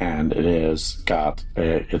it, and it's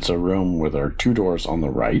a room where there are two doors on the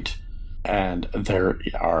right, and there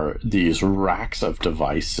are these racks of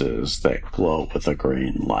devices that glow with a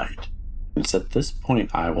green light. It's at this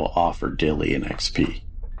point I will offer Dilly an XP.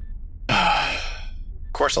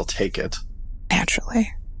 Of course I'll take it.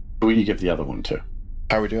 Naturally. Who will you give the other one to?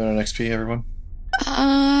 How are we doing on XP, everyone?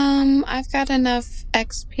 I've got enough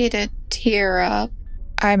XP to tier up.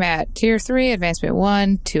 I'm at tier 3, advancement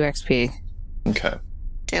 1, 2 XP. Okay.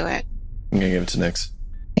 Do it. I'm gonna give it to Nyx.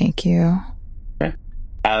 Thank you. Okay.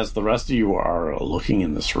 As the rest of you are looking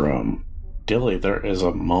in this room, Dilly, there is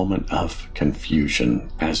a moment of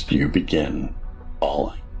confusion as you begin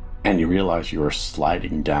falling, and you realize you are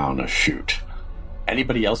sliding down a chute.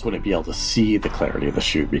 Anybody else wouldn't be able to see the clarity of the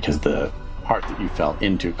chute because the part that you fell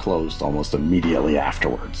into closed almost immediately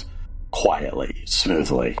afterwards, quietly,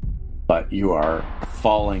 smoothly. But you are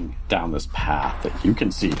falling down this path that you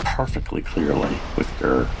can see perfectly clearly with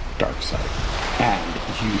your dark sight. And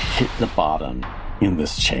you hit the bottom in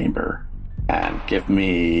this chamber. And give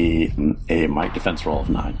me a might defense roll of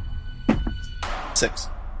 9. 6.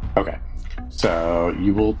 Okay. So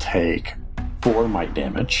you will take 4 might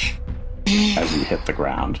damage as you hit the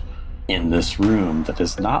ground in this room that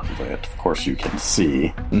is not lit. Of course, you can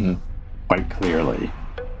see quite clearly.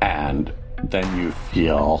 And then you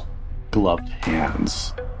feel gloved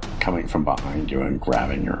hands coming from behind you and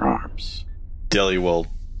grabbing your arms. Dilly will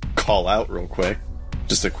call out real quick.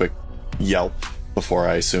 Just a quick yelp before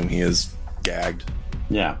I assume he is gagged.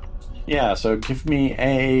 Yeah. Yeah, so give me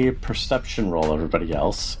a perception roll, everybody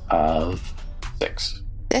else, of 6.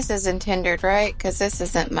 This isn't hindered, right? Because this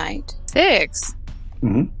isn't might. 6.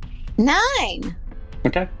 9!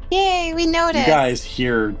 Okay. Yay, we noticed. You guys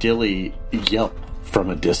hear Dilly yelp from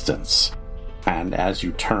a distance. And as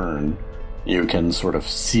you turn, you can sort of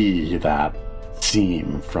see that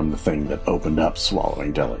seam from the thing that opened up,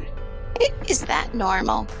 swallowing Dilly. Is that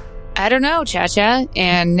normal? I don't know, Cha-Cha.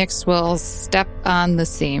 And Nyx will step on the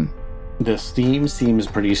seam. The seam seems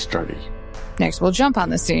pretty sturdy. Nyx will jump on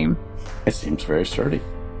the seam. It seems very sturdy.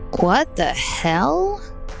 What the hell?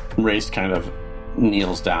 Race kind of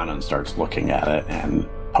kneels down and starts looking at it and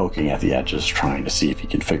poking at the edges, trying to see if he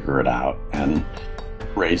can figure it out. And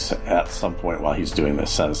Race, at some point while he's doing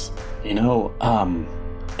this, says,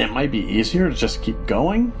 it might be easier to just keep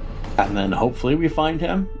going, and then hopefully we find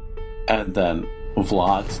him. And then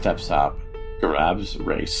Vlad steps up, grabs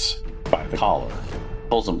Race by the collar,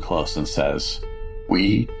 pulls him close, and says,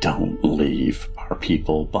 "We don't leave our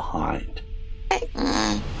people behind."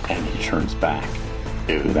 And he turns back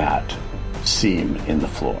to that seam in the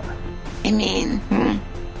floor. I mean,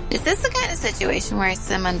 is this the kind of situation where I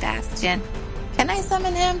summon Bastion? Can I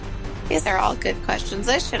summon him? These are all good questions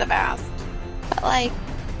I should have asked. But,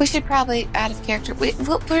 we should probably, out of character,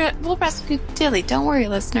 we'll rescue Dilly. Don't worry,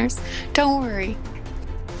 listeners. Don't worry.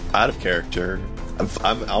 Out of character.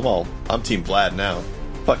 I'm Team Vlad now.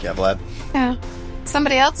 Fuck yeah, Vlad. Yeah.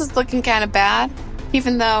 Somebody else is looking kind of bad,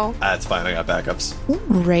 even though... That's fine, I got backups.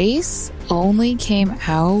 Race only came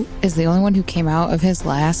out, is the only one who came out of his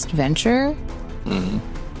last venture? Mm-hmm.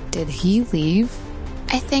 Did he leave?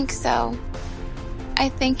 I think so. I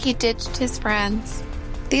think he ditched his friends.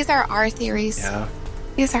 These are our theories. Yeah.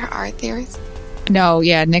 These are our theories. No,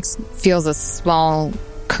 yeah, Nyx feels a small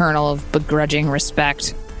kernel of begrudging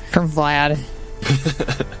respect for Vlad.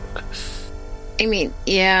 I mean,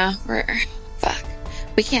 yeah, fuck.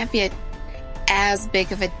 We can't be as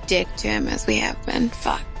big of a dick to him as we have been.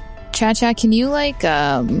 Fuck. Cha-Cha, can you,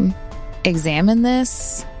 examine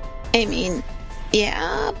this? I mean,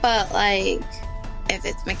 yeah, but, if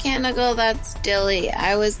it's mechanical, that's Dilly.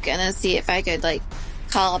 I was gonna see if I could,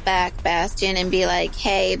 call back Bastion and be like,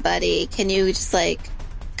 "Hey, buddy, can you just,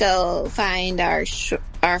 go find our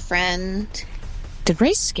friend?" Did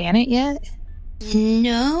Race scan it yet?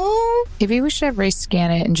 No. Maybe we should have Race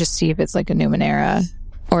scan it and just see if it's a Numenera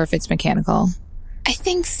or if it's mechanical. I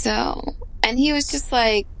think so. And he was just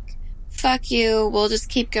like, "Fuck you, we'll just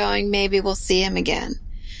keep going, maybe we'll see him again."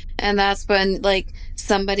 And that's when,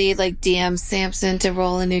 somebody, DM Samson to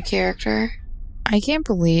roll a new character. I can't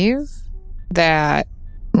believe that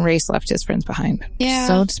Race left his friends behind. Yeah.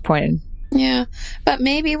 So disappointed. Yeah. But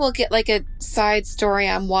maybe we'll get, a side story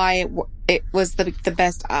on why it was the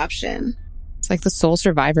best option. It's like the sole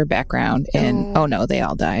survivor background in... Oh, no, they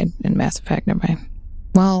all died in Mass Effect. Never mind.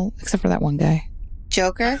 Well, except for that one guy.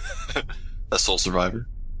 Joker? A sole survivor?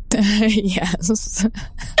 Yes.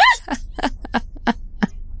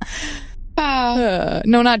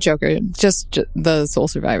 No, not Joker. Just the sole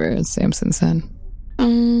survivor, as Samson said.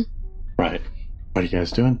 Right. What are you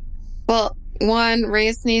guys doing? Well, one,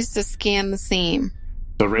 Race needs to scan the seam.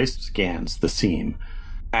 So Race scans the seam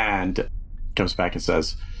and comes back and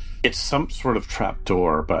says, it's some sort of trap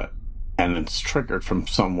door, and it's triggered from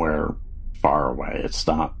somewhere far away. It's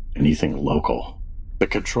not anything local. The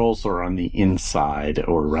controls are on the inside,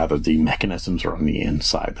 or rather the mechanisms are on the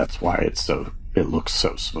inside. That's why it looks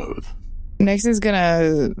so smooth. Nyx is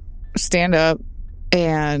gonna stand up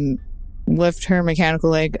and lift her mechanical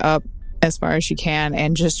leg up as far as she can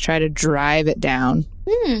and just try to drive it down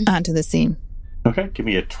onto the seam. Okay, give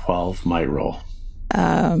me a 12 might roll.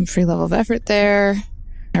 Free level of effort there.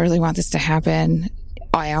 I really want this to happen.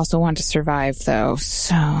 I also want to survive, though,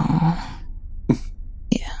 so...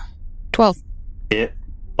 yeah. 12. It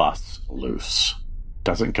busts loose.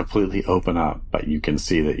 Doesn't completely open up, but you can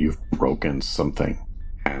see that you've broken something,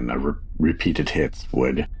 and repeated hits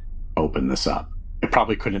would open this up. It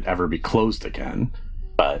probably couldn't ever be closed again,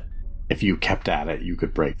 but if you kept at it, you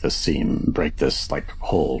could break this seam, break this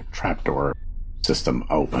whole trapdoor system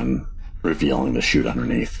open, revealing the chute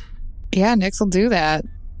underneath. Yeah, Nyx will do that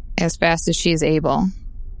as fast as she's able.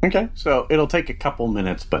 Okay, so it'll take a couple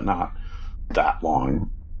minutes, but not that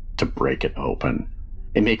long to break it open.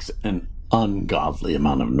 It makes an ungodly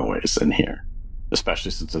amount of noise in here,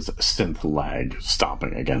 especially since it's a synth lag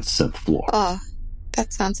stomping against synth floor. Oh,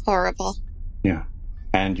 that sounds horrible. Yeah.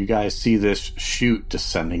 And you guys see this chute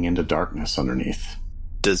descending into darkness underneath.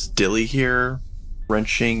 Does Dilly hear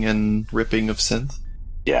wrenching and ripping of synth?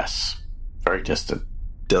 Yes. Very distant.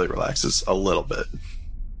 Dilly relaxes a little bit.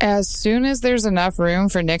 As soon as there's enough room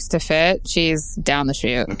for Nyx to fit, she's down the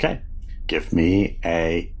chute. Okay. Give me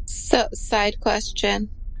a... So, side question.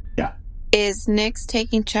 Yeah. Is Nyx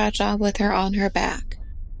taking Cha-Cha with her on her back?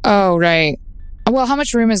 Oh, right. Well, how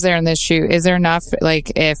much room is there in this chute? Is there enough,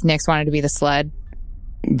 like, if Nyx wanted to be the sled?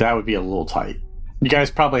 That would be a little tight. You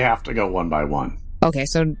guys probably have to go one by one. Okay,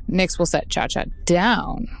 so Nyx will set Cha-Cha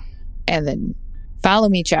down, and then follow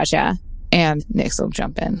me, Cha-Cha, and Nyx will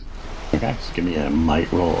jump in. Okay, so give me a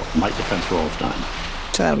might defense roll of 9.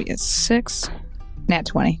 So that'll be a 6. Nat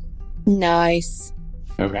 20. Nice.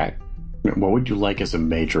 Okay. What would you like as a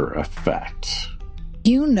major effect?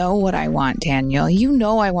 You know what I want, Daniel. You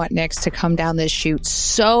know I want Nyx to come down this chute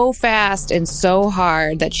so fast and so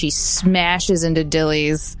hard that she smashes into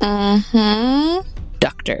Dilly's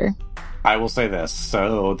ductor. I will say this.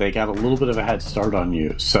 So they got a little bit of a head start on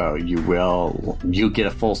you. So you get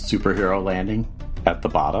a full superhero landing at the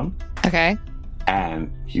bottom. Okay.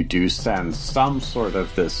 And you do send some sort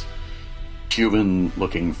of this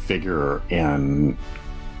human-looking figure in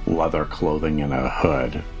leather clothing and a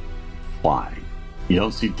hood flying. You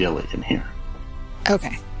don't see Dilly in here.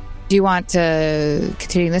 Okay. Do you want to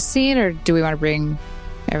continue this scene, or do we want to bring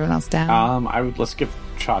everyone else down? Let's give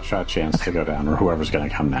Cha-Cha a chance to go down, or whoever's going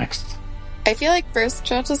to come next. I feel like first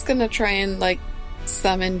Cha-Cha's gonna try and, like,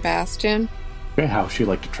 summon Bastion. Okay, how would she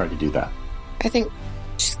like to try to do that? I think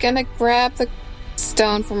she's gonna grab the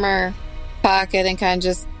stone from her pocket and kind of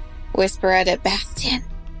just whisper at it, Bastion.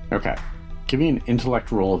 Okay. Give me an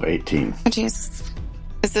intellect roll of 18. Oh, Jesus.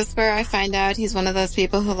 Is this where I find out he's one of those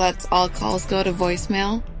people who lets all calls go to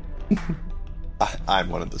voicemail? I'm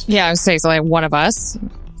one of those people. Yeah, I would say so, like one of us.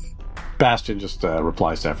 Bastion just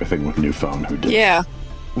replies to everything with new phone. Who did? Yeah.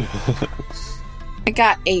 I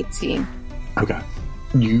got 18. Okay.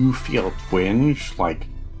 You feel a twinge, like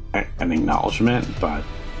an acknowledgement, but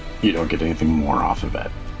you don't get anything more off of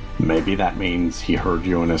it. Maybe that means he heard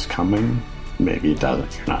you and is coming. Maybe it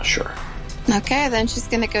doesn't. You're not sure. Okay, then she's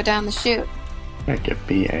gonna go down the chute. Okay, give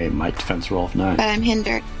me a might defense roll of 9. But I'm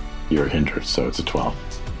hindered. You're hindered, so it's a 12.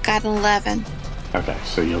 Got an 11. Okay,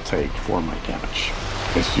 so you'll take 4 might damage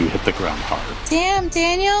as you hit the ground hard. Damn,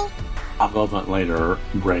 Daniel. A moment later,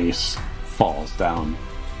 Race falls down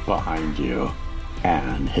behind you,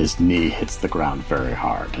 and his knee hits the ground very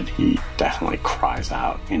hard, and he definitely cries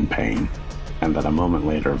out in pain. And then a moment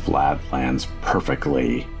later, Vlad lands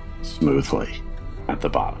perfectly, smoothly at the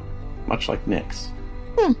bottom, much like Nyx,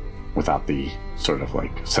 without the sort of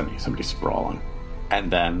like sending somebody sprawling.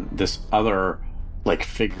 And then this other like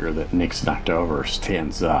figure that Nyx knocked over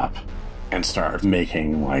stands up and starts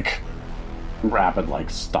making like rapid like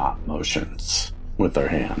stop motions with their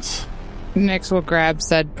hands. Nyx will grab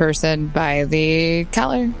said person by the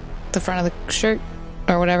collar, the front of the shirt,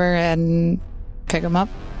 or whatever, and pick them up.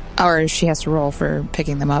 Or she has to roll for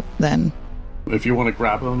picking them up, then. If you want to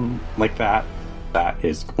grab them like that, that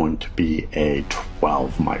is going to be a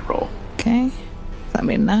 12 might roll. Okay. That'd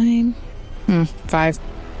be 9. 5.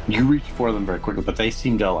 You reach for them very quickly, but they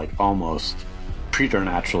seem to like almost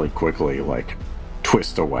preternaturally quickly like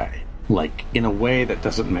twist away. Like in a way that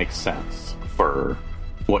doesn't make sense for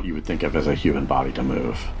what you would think of as a human body to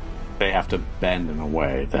move. They have to bend in a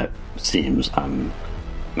way that seems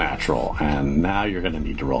unnatural, and now you're going to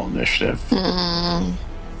need to roll initiative.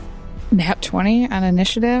 Nat 20 on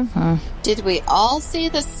initiative? Did we all see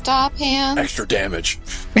the stop hands? Extra damage.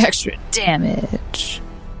 Extra damage.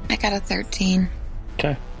 I got a 13.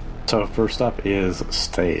 Okay. So first up is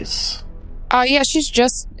Stace. Oh, yeah, she's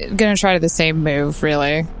just going to try the same move,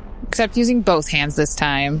 really. Except using both hands this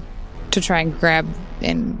time to try and grab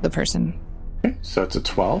in the person. Okay, so it's a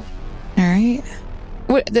 12. All right.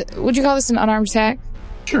 Would you call this an unarmed attack?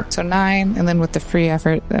 Sure. So 9, and then with the free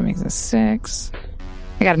effort, that makes it 6.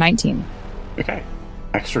 I got a 19. Okay.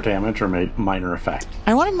 Extra damage or minor effect?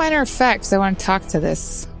 I want a minor effect, so I want to talk to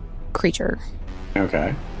this creature.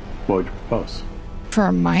 Okay. What would you propose? For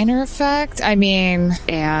a minor effect, I mean,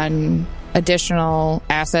 an additional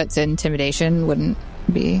asset to intimidation wouldn't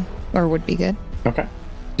be, or would be good. Okay.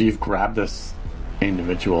 So you've grabbed this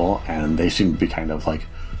individual, and they seem to be kind of like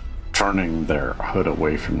turning their hood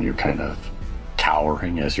away from you, kind of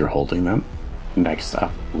cowering as you're holding them. Next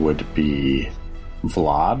up would be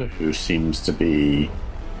Vlad, who seems to be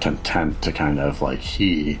content to kind of like,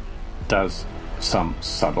 he does some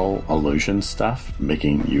subtle illusion stuff,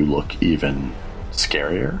 making you look even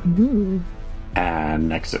scarier. Ooh. And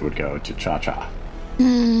next it would go to Cha-Cha.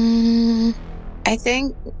 I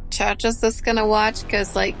think Cha-Cha's just gonna watch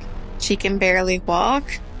because, like, she can barely walk.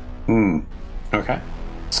 Okay.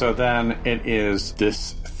 So then it is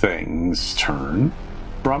this thing's turn.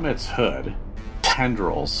 From its hood,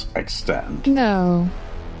 tendrils extend. No.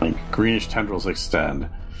 Like greenish tendrils extend,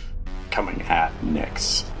 coming at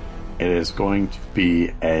Nyx. It is going to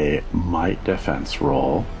be a might defense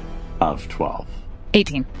roll of 12.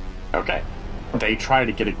 18. Okay. They try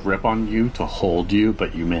to get a grip on you to hold you,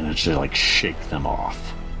 but you manage to like shake them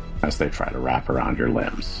off as they try to wrap around your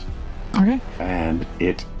limbs. Okay. And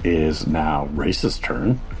it is now Race's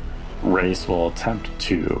turn. Race will attempt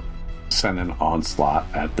to send an onslaught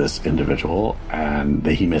at this individual, and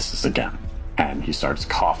he misses again. And he starts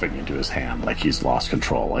coughing into his hand like he's lost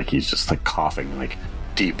control, like he's just like coughing like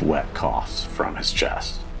deep, wet coughs from his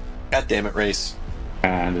chest. God damn it, Race.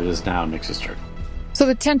 And it is now Nyx's turn. So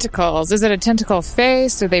the tentacles, is it a tentacle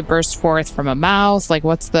face? Do they burst forth from a mouth? Like,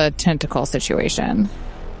 what's the tentacle situation?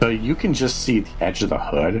 So you can just see the edge of the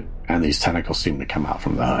hood, and these tentacles seem to come out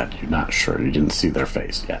from the hood. You're not sure. You didn't see their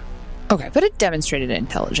face yet. Okay, but it demonstrated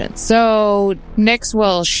intelligence. So Nyx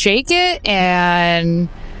will shake it and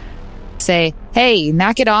say, hey,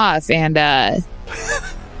 knock it off and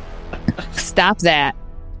stop that.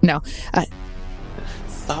 No.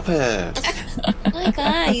 Stop it. Oh my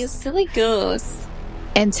god, you silly goose.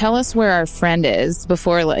 And tell us where our friend is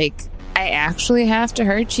before, like, I actually have to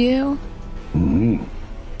hurt you.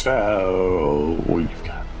 So we've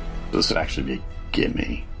got this would actually be a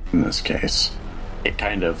gimme in this case. It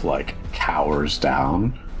kind of like cowers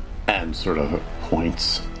down and sort of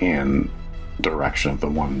points in direction of the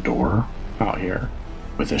one door out here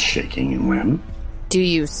with a shaking limb. Do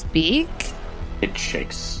you speak? It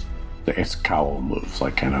shakes. Its cowl moves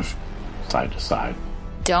like kind of side to side.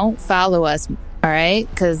 Don't follow us, all right?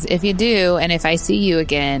 Because if you do, and if I see you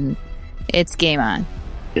again, it's game on.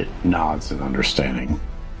 It nods in understanding.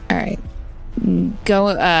 All right.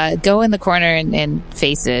 Go in the corner and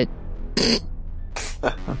face it.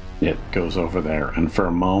 It goes over there, and for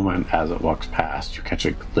a moment as it walks past, you catch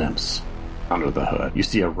a glimpse under the hood. You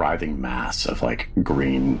see a writhing mass of like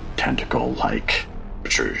green tentacle-like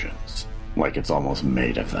protrusions. Like it's almost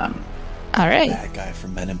made of them. All right. Bad guy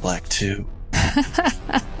from Men in Black 2.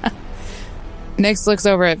 Nyx looks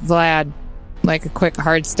over at Vlad, like a quick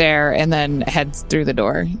hard stare, and then heads through the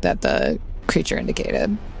door that the creature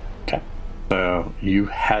indicated. Okay. So you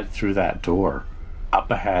head through that door. Up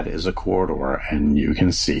ahead is a corridor, and you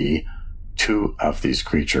can see two of these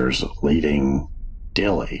creatures leading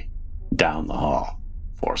Dilly down the hall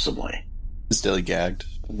forcibly. Is Dilly gagged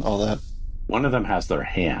and all that? One of them has their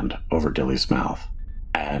hand over Dilly's mouth.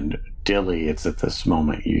 And Dilly, it's at this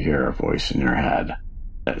moment you hear a voice in your head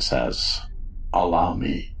that says, "Allow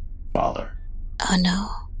me, Father." Oh no.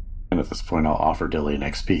 And at this point, I'll offer Dilly an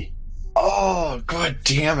XP. Oh, god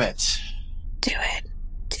damn it. Do it.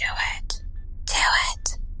 Do it. Do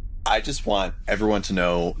it. I just want everyone to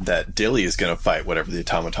know that Dilly is going to fight whatever the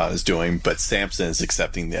automaton is doing, but Samson is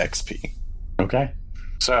accepting the XP. Okay.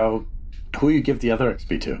 So, who you give the other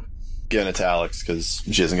XP to? Giving it to Alex because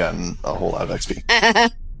she hasn't gotten a whole lot of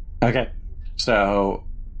XP. Okay. So,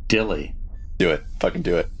 Dilly. Do it. Fucking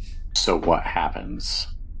do it. So what happens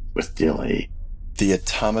with Dilly? The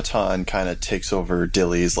automaton kind of takes over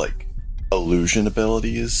Dilly's, like, illusion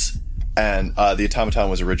abilities. And the automaton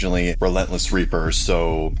was originally Relentless Reaper,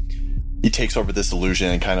 so he takes over this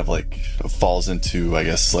illusion and kind of, like, falls into, I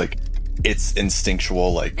guess, like, its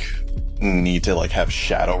instinctual, like, need to, like, have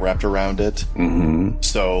shadow wrapped around it. Mm-hmm.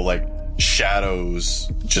 So, like,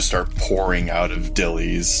 shadows just start pouring out of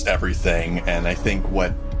Dilly's everything, and I think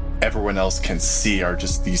what everyone else can see are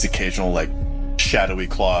just these occasional, like, shadowy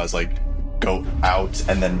claws, like, go out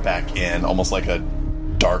and then back in, almost like a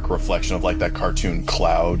dark reflection of, like, that cartoon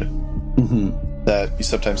Cloud that you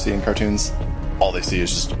sometimes see in cartoons. All they see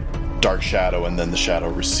is just dark shadow, and then the shadow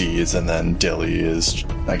recedes, and then Dilly is,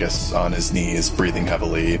 I guess, on his knees, breathing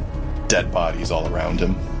heavily, dead bodies all around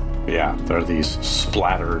him. Yeah, there are these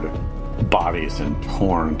splattered bodies and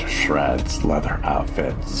torn to shreds leather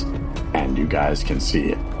outfits, and you guys can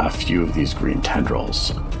see a few of these green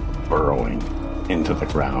tendrils burrowing into the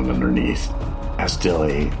ground underneath as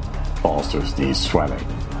Dilly falls to his knees sweating.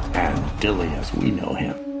 And Dilly, as we know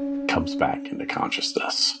him, comes back into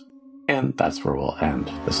consciousness. And that's where we'll end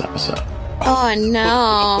this episode. Oh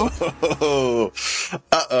no.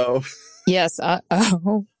 Uh-oh. Yes,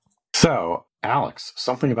 uh-oh. So, Alex,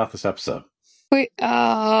 something about this episode. Wait,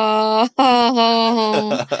 I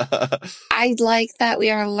like that we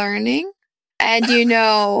are learning And,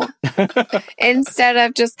 instead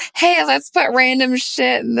of just, hey, let's put random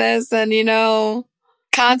shit in this and,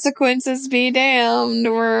 consequences be damned,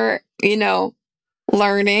 we're,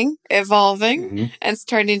 learning, evolving, and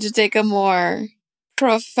starting to take a more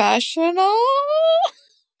professional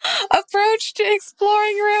approach to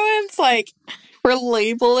exploring ruins. Like, we're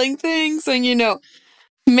labeling things and,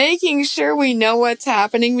 making sure we know what's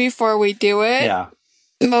happening before we do it. Yeah.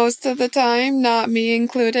 Most of the time, not me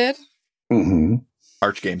included. Mm-hmm.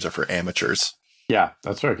 Arch games are for amateurs. Yeah,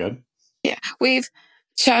 that's very good. Yeah.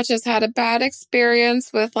 Chacha's had a bad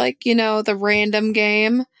experience with, the random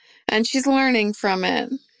game, and she's learning from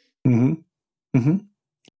it. Mm-hmm. Mm-hmm.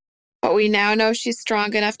 But we now know she's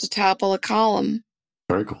strong enough to topple a column.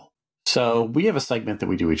 Very cool. So we have a segment that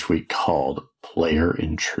we do each week called Player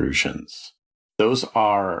Intrusions. Those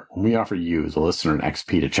are when we offer you, the listener, an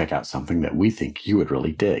XP to check out something that we think you would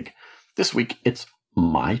really dig. This week, it's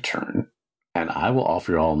my turn, and I will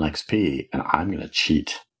offer you all an XP, and I'm going to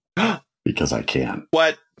cheat because I can.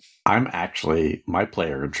 What? I'm actually, my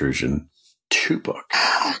Player Intrusion, 2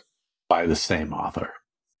 books by the same author.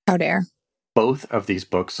 How dare. Both of these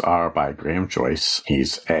books are by Graham Joyce.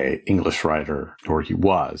 He's an English writer, or he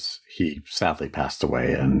was. He sadly passed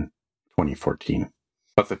away in 2014.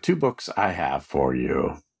 But the 2 books I have for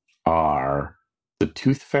you are The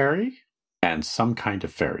Tooth Fairy and Some Kind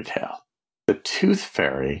of Fairy Tale. The Tooth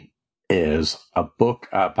Fairy is a book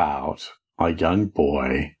about a young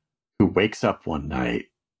boy who wakes up one night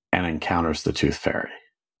and encounters the Tooth Fairy.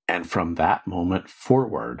 And from that moment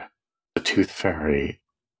forward, the Tooth Fairy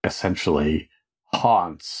essentially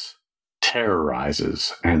haunts,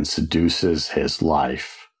 terrorizes, and seduces his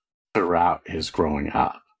life throughout his growing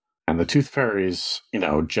up. And the Tooth Fairy's,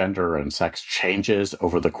 gender and sex changes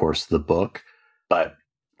over the course of the book, but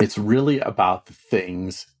it's really about the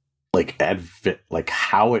things like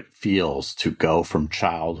how it feels to go from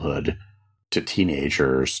childhood to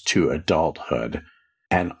teenagers to adulthood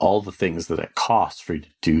and all the things that it costs for you to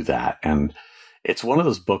do that. And it's one of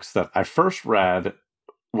those books that I first read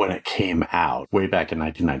when it came out way back in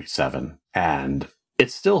 1997. And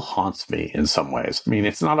it still haunts me in some ways. I mean,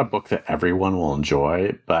 it's not a book that everyone will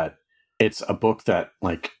enjoy, but it's a book that,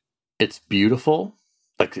 it's beautiful.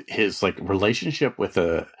 Like, his, relationship with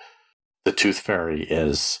the Tooth Fairy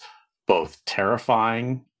is both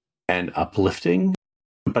terrifying and uplifting,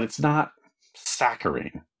 but it's not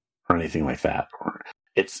saccharine or anything like that.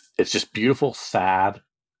 It's just beautiful, sad,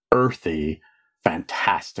 earthy,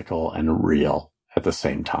 fantastical, and real at the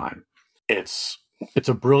same time. It's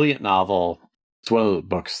a brilliant novel. It's one of the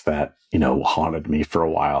books that, haunted me for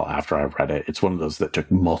a while after I read it. It's one of those that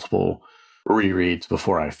took multiple rereads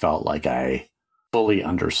before I felt like I fully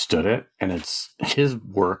understood it. And it's his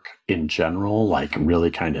work in general,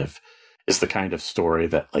 really kind of is the kind of story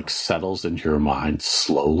that settles into your mind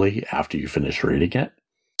slowly after you finish reading it.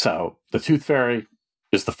 So The Tooth Fairy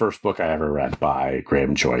is the first book I ever read by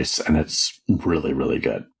Graham Joyce, and it's really, really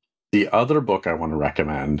good. The other book I want to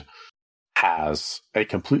recommend has a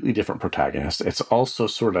completely different protagonist. It's also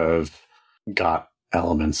sort of got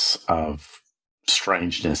elements of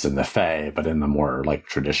strangeness in the Fae, but in the more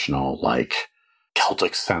traditional,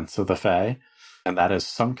 Celtic sense of the Fae. And that is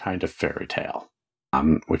Some Kind of Fairy Tale,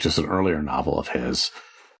 which is an earlier novel of his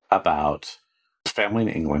about a family in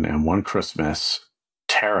England. And one Christmas,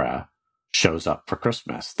 Tara shows up for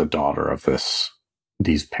Christmas, the daughter of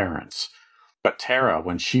these parents. But Tara,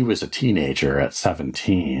 when she was a teenager at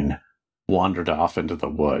 17, wandered off into the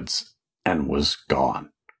woods and was gone.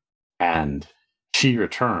 And she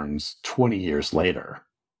returns 20 years later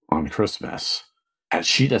on Christmas, and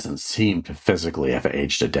she doesn't seem to physically have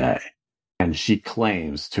aged a day. And she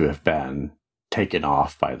claims to have been taken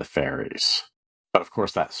off by the fairies. But of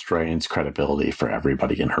course, that strains credibility for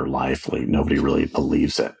everybody in her life. Nobody really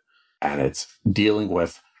believes it. And it's dealing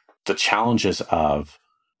with the challenges of,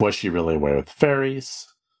 was she really away with fairies?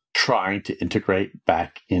 Trying to integrate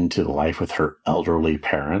back into life with her elderly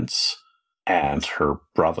parents and her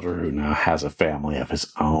brother, who now has a family of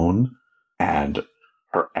his own, and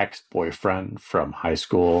her ex-boyfriend from high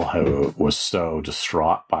school, who was so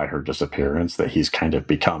distraught by her disappearance that he's kind of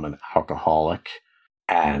become an alcoholic.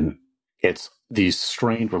 And it's these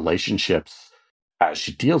strained relationships as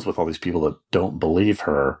she deals with all these people that don't believe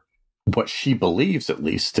her, what she believes at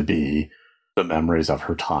least to be the memories of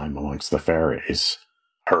her time amongst the fairies,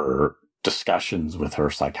 her discussions with her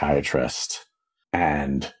psychiatrist,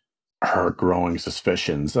 and her growing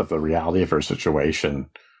suspicions of the reality of her situation,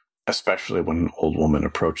 especially when an old woman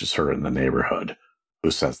approaches her in the neighborhood who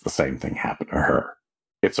says the same thing happened to her.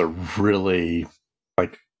 It's a really,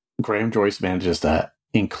 Graham Joyce manages to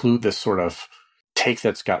include this sort of take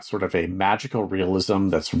that's got sort of a magical realism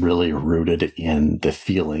that's really rooted in the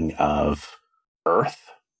feeling of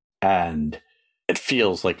Earth. And it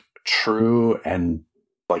feels like true and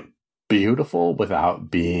like beautiful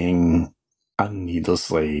without being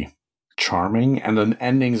needlessly charming. And the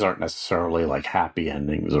endings aren't necessarily like happy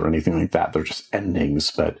endings or anything like that. They're just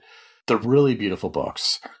endings, but they're really beautiful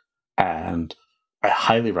books. And I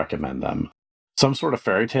highly recommend them. Some Sort of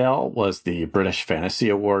Fairy Tale was the British Fantasy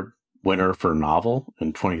Award winner for novel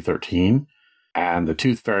in 2013. And The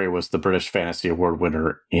Tooth Fairy was the British Fantasy Award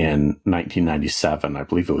winner in 1997. I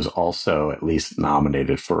believe it was also at least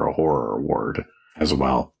nominated for a horror award as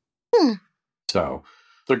well. So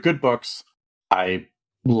they're good books. I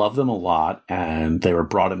love them a lot. And they were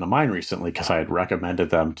brought into mine recently because I had recommended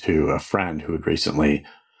them to a friend who had recently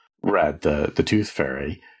read The Tooth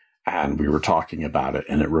Fairy. And we were talking about it,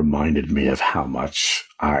 and it reminded me of how much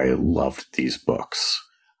I loved these books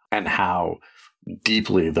and how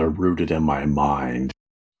deeply they're rooted in my mind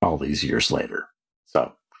all these years later.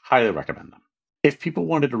 So, highly recommend them. If people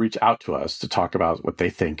wanted to reach out to us to talk about what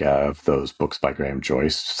they think of those books by Graham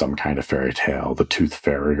Joyce, Some Kind of Fairy Tale, The Tooth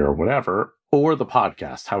Fairy, or whatever, or the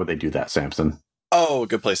podcast, how would they do that, Samson? Oh, a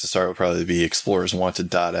good place to start would probably be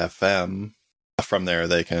explorerswanted.fm. From there,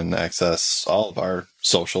 they can access all of our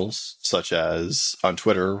socials, such as on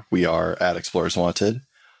Twitter, we are at Explorers Wanted.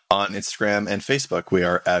 On Instagram and Facebook, we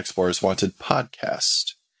are at Explorers Wanted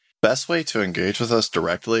Podcast. Best way to engage with us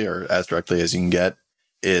directly, or as directly as you can get,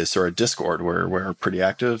 is through our Discord, where we're pretty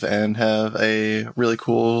active and have a really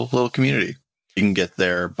cool little community. You can get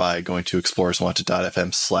there by going to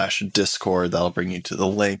explorerswanted.fm/Discord. That'll bring you to the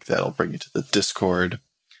link. That'll bring you to the Discord.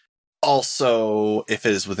 Also, if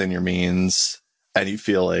it is within your means, and you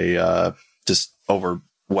feel a just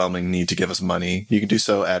overwhelming need to give us money, you can do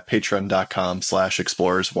so at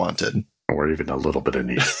patreon.com/explorerswanted. Or even a little bit of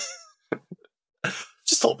need.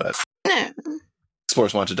 Just a little bit.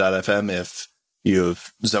 Explorerswanted.fm. If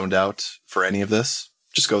you've zoned out for any of this,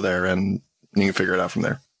 just go there and you can figure it out from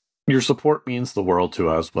there. Your support means the world to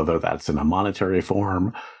us, whether that's in a monetary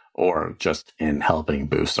form or just in helping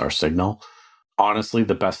boost our signal. Honestly,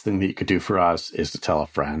 the best thing that you could do for us is to tell a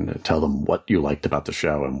friend and tell them what you liked about the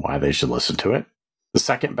show and why they should listen to it. The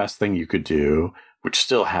second best thing you could do, which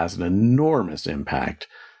still has an enormous impact,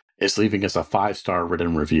 is leaving us a 5-star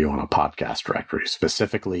written review on a podcast directory,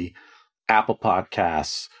 specifically Apple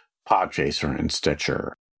Podcasts, Podchaser, and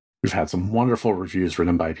Stitcher. We've had some wonderful reviews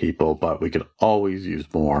written by people, but we could always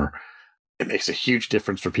use more. It makes a huge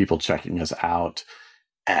difference for people checking us out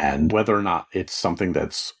and whether or not it's something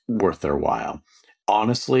that's worth their while.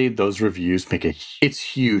 Honestly, those reviews it's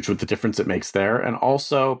huge with the difference it makes there. And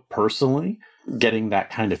also, personally, getting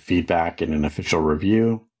that kind of feedback in an official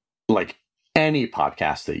review, like any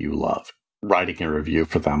podcast that you love, writing a review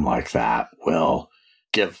for them like that will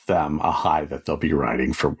give them a high that they'll be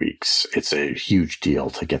riding for weeks. It's a huge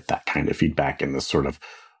deal to get that kind of feedback in this sort of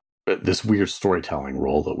this weird storytelling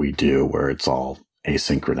role that we do where it's all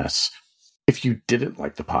asynchronous. If you didn't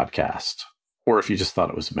like the podcast, or if you just thought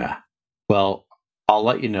it was meh, well, I'll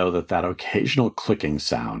let you know that occasional clicking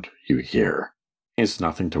sound you hear is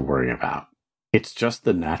nothing to worry about. It's just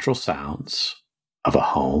the natural sounds of a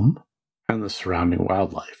home and the surrounding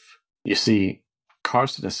wildlife. You see,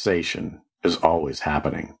 carcinization is always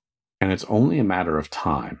happening, and it's only a matter of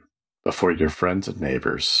time before your friends and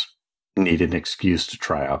neighbors need an excuse to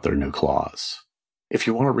try out their new claws. If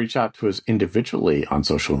you want to reach out to us individually on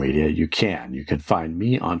social media, you can. You can find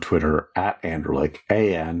me on Twitter at Andrlik,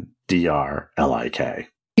 ANDRLIK.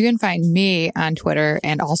 You can find me on Twitter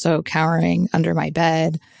and also cowering under my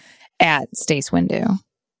bed at Stace Windu.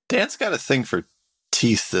 Dan's got a thing for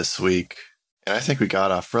teeth this week, and I think we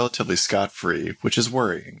got off relatively scot-free, which is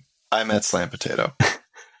worrying. I'm at Slam Potato.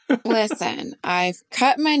 Listen, I've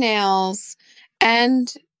cut my nails,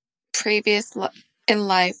 and in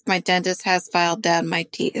life, my dentist has filed down my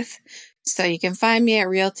teeth. So you can find me at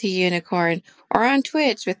Real Tea Unicorn or on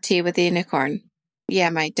Twitch with Tea with the Unicorn. Yeah,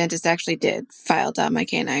 my dentist actually did file down my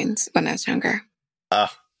canines when I was younger.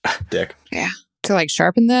 Dick. Yeah. To like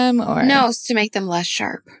sharpen them or? No, it's to make them less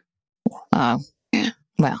sharp. Oh. Yeah.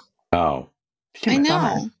 Well. Oh. I know.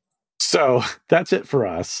 Bummer. So that's it for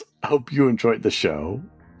us. I hope you enjoyed the show.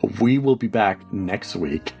 We will be back next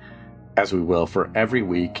week, as we will for every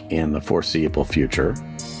week in the foreseeable future.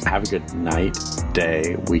 Have a good night,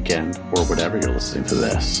 day, weekend, or whatever you're listening to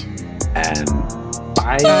this. And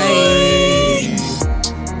bye. Bye.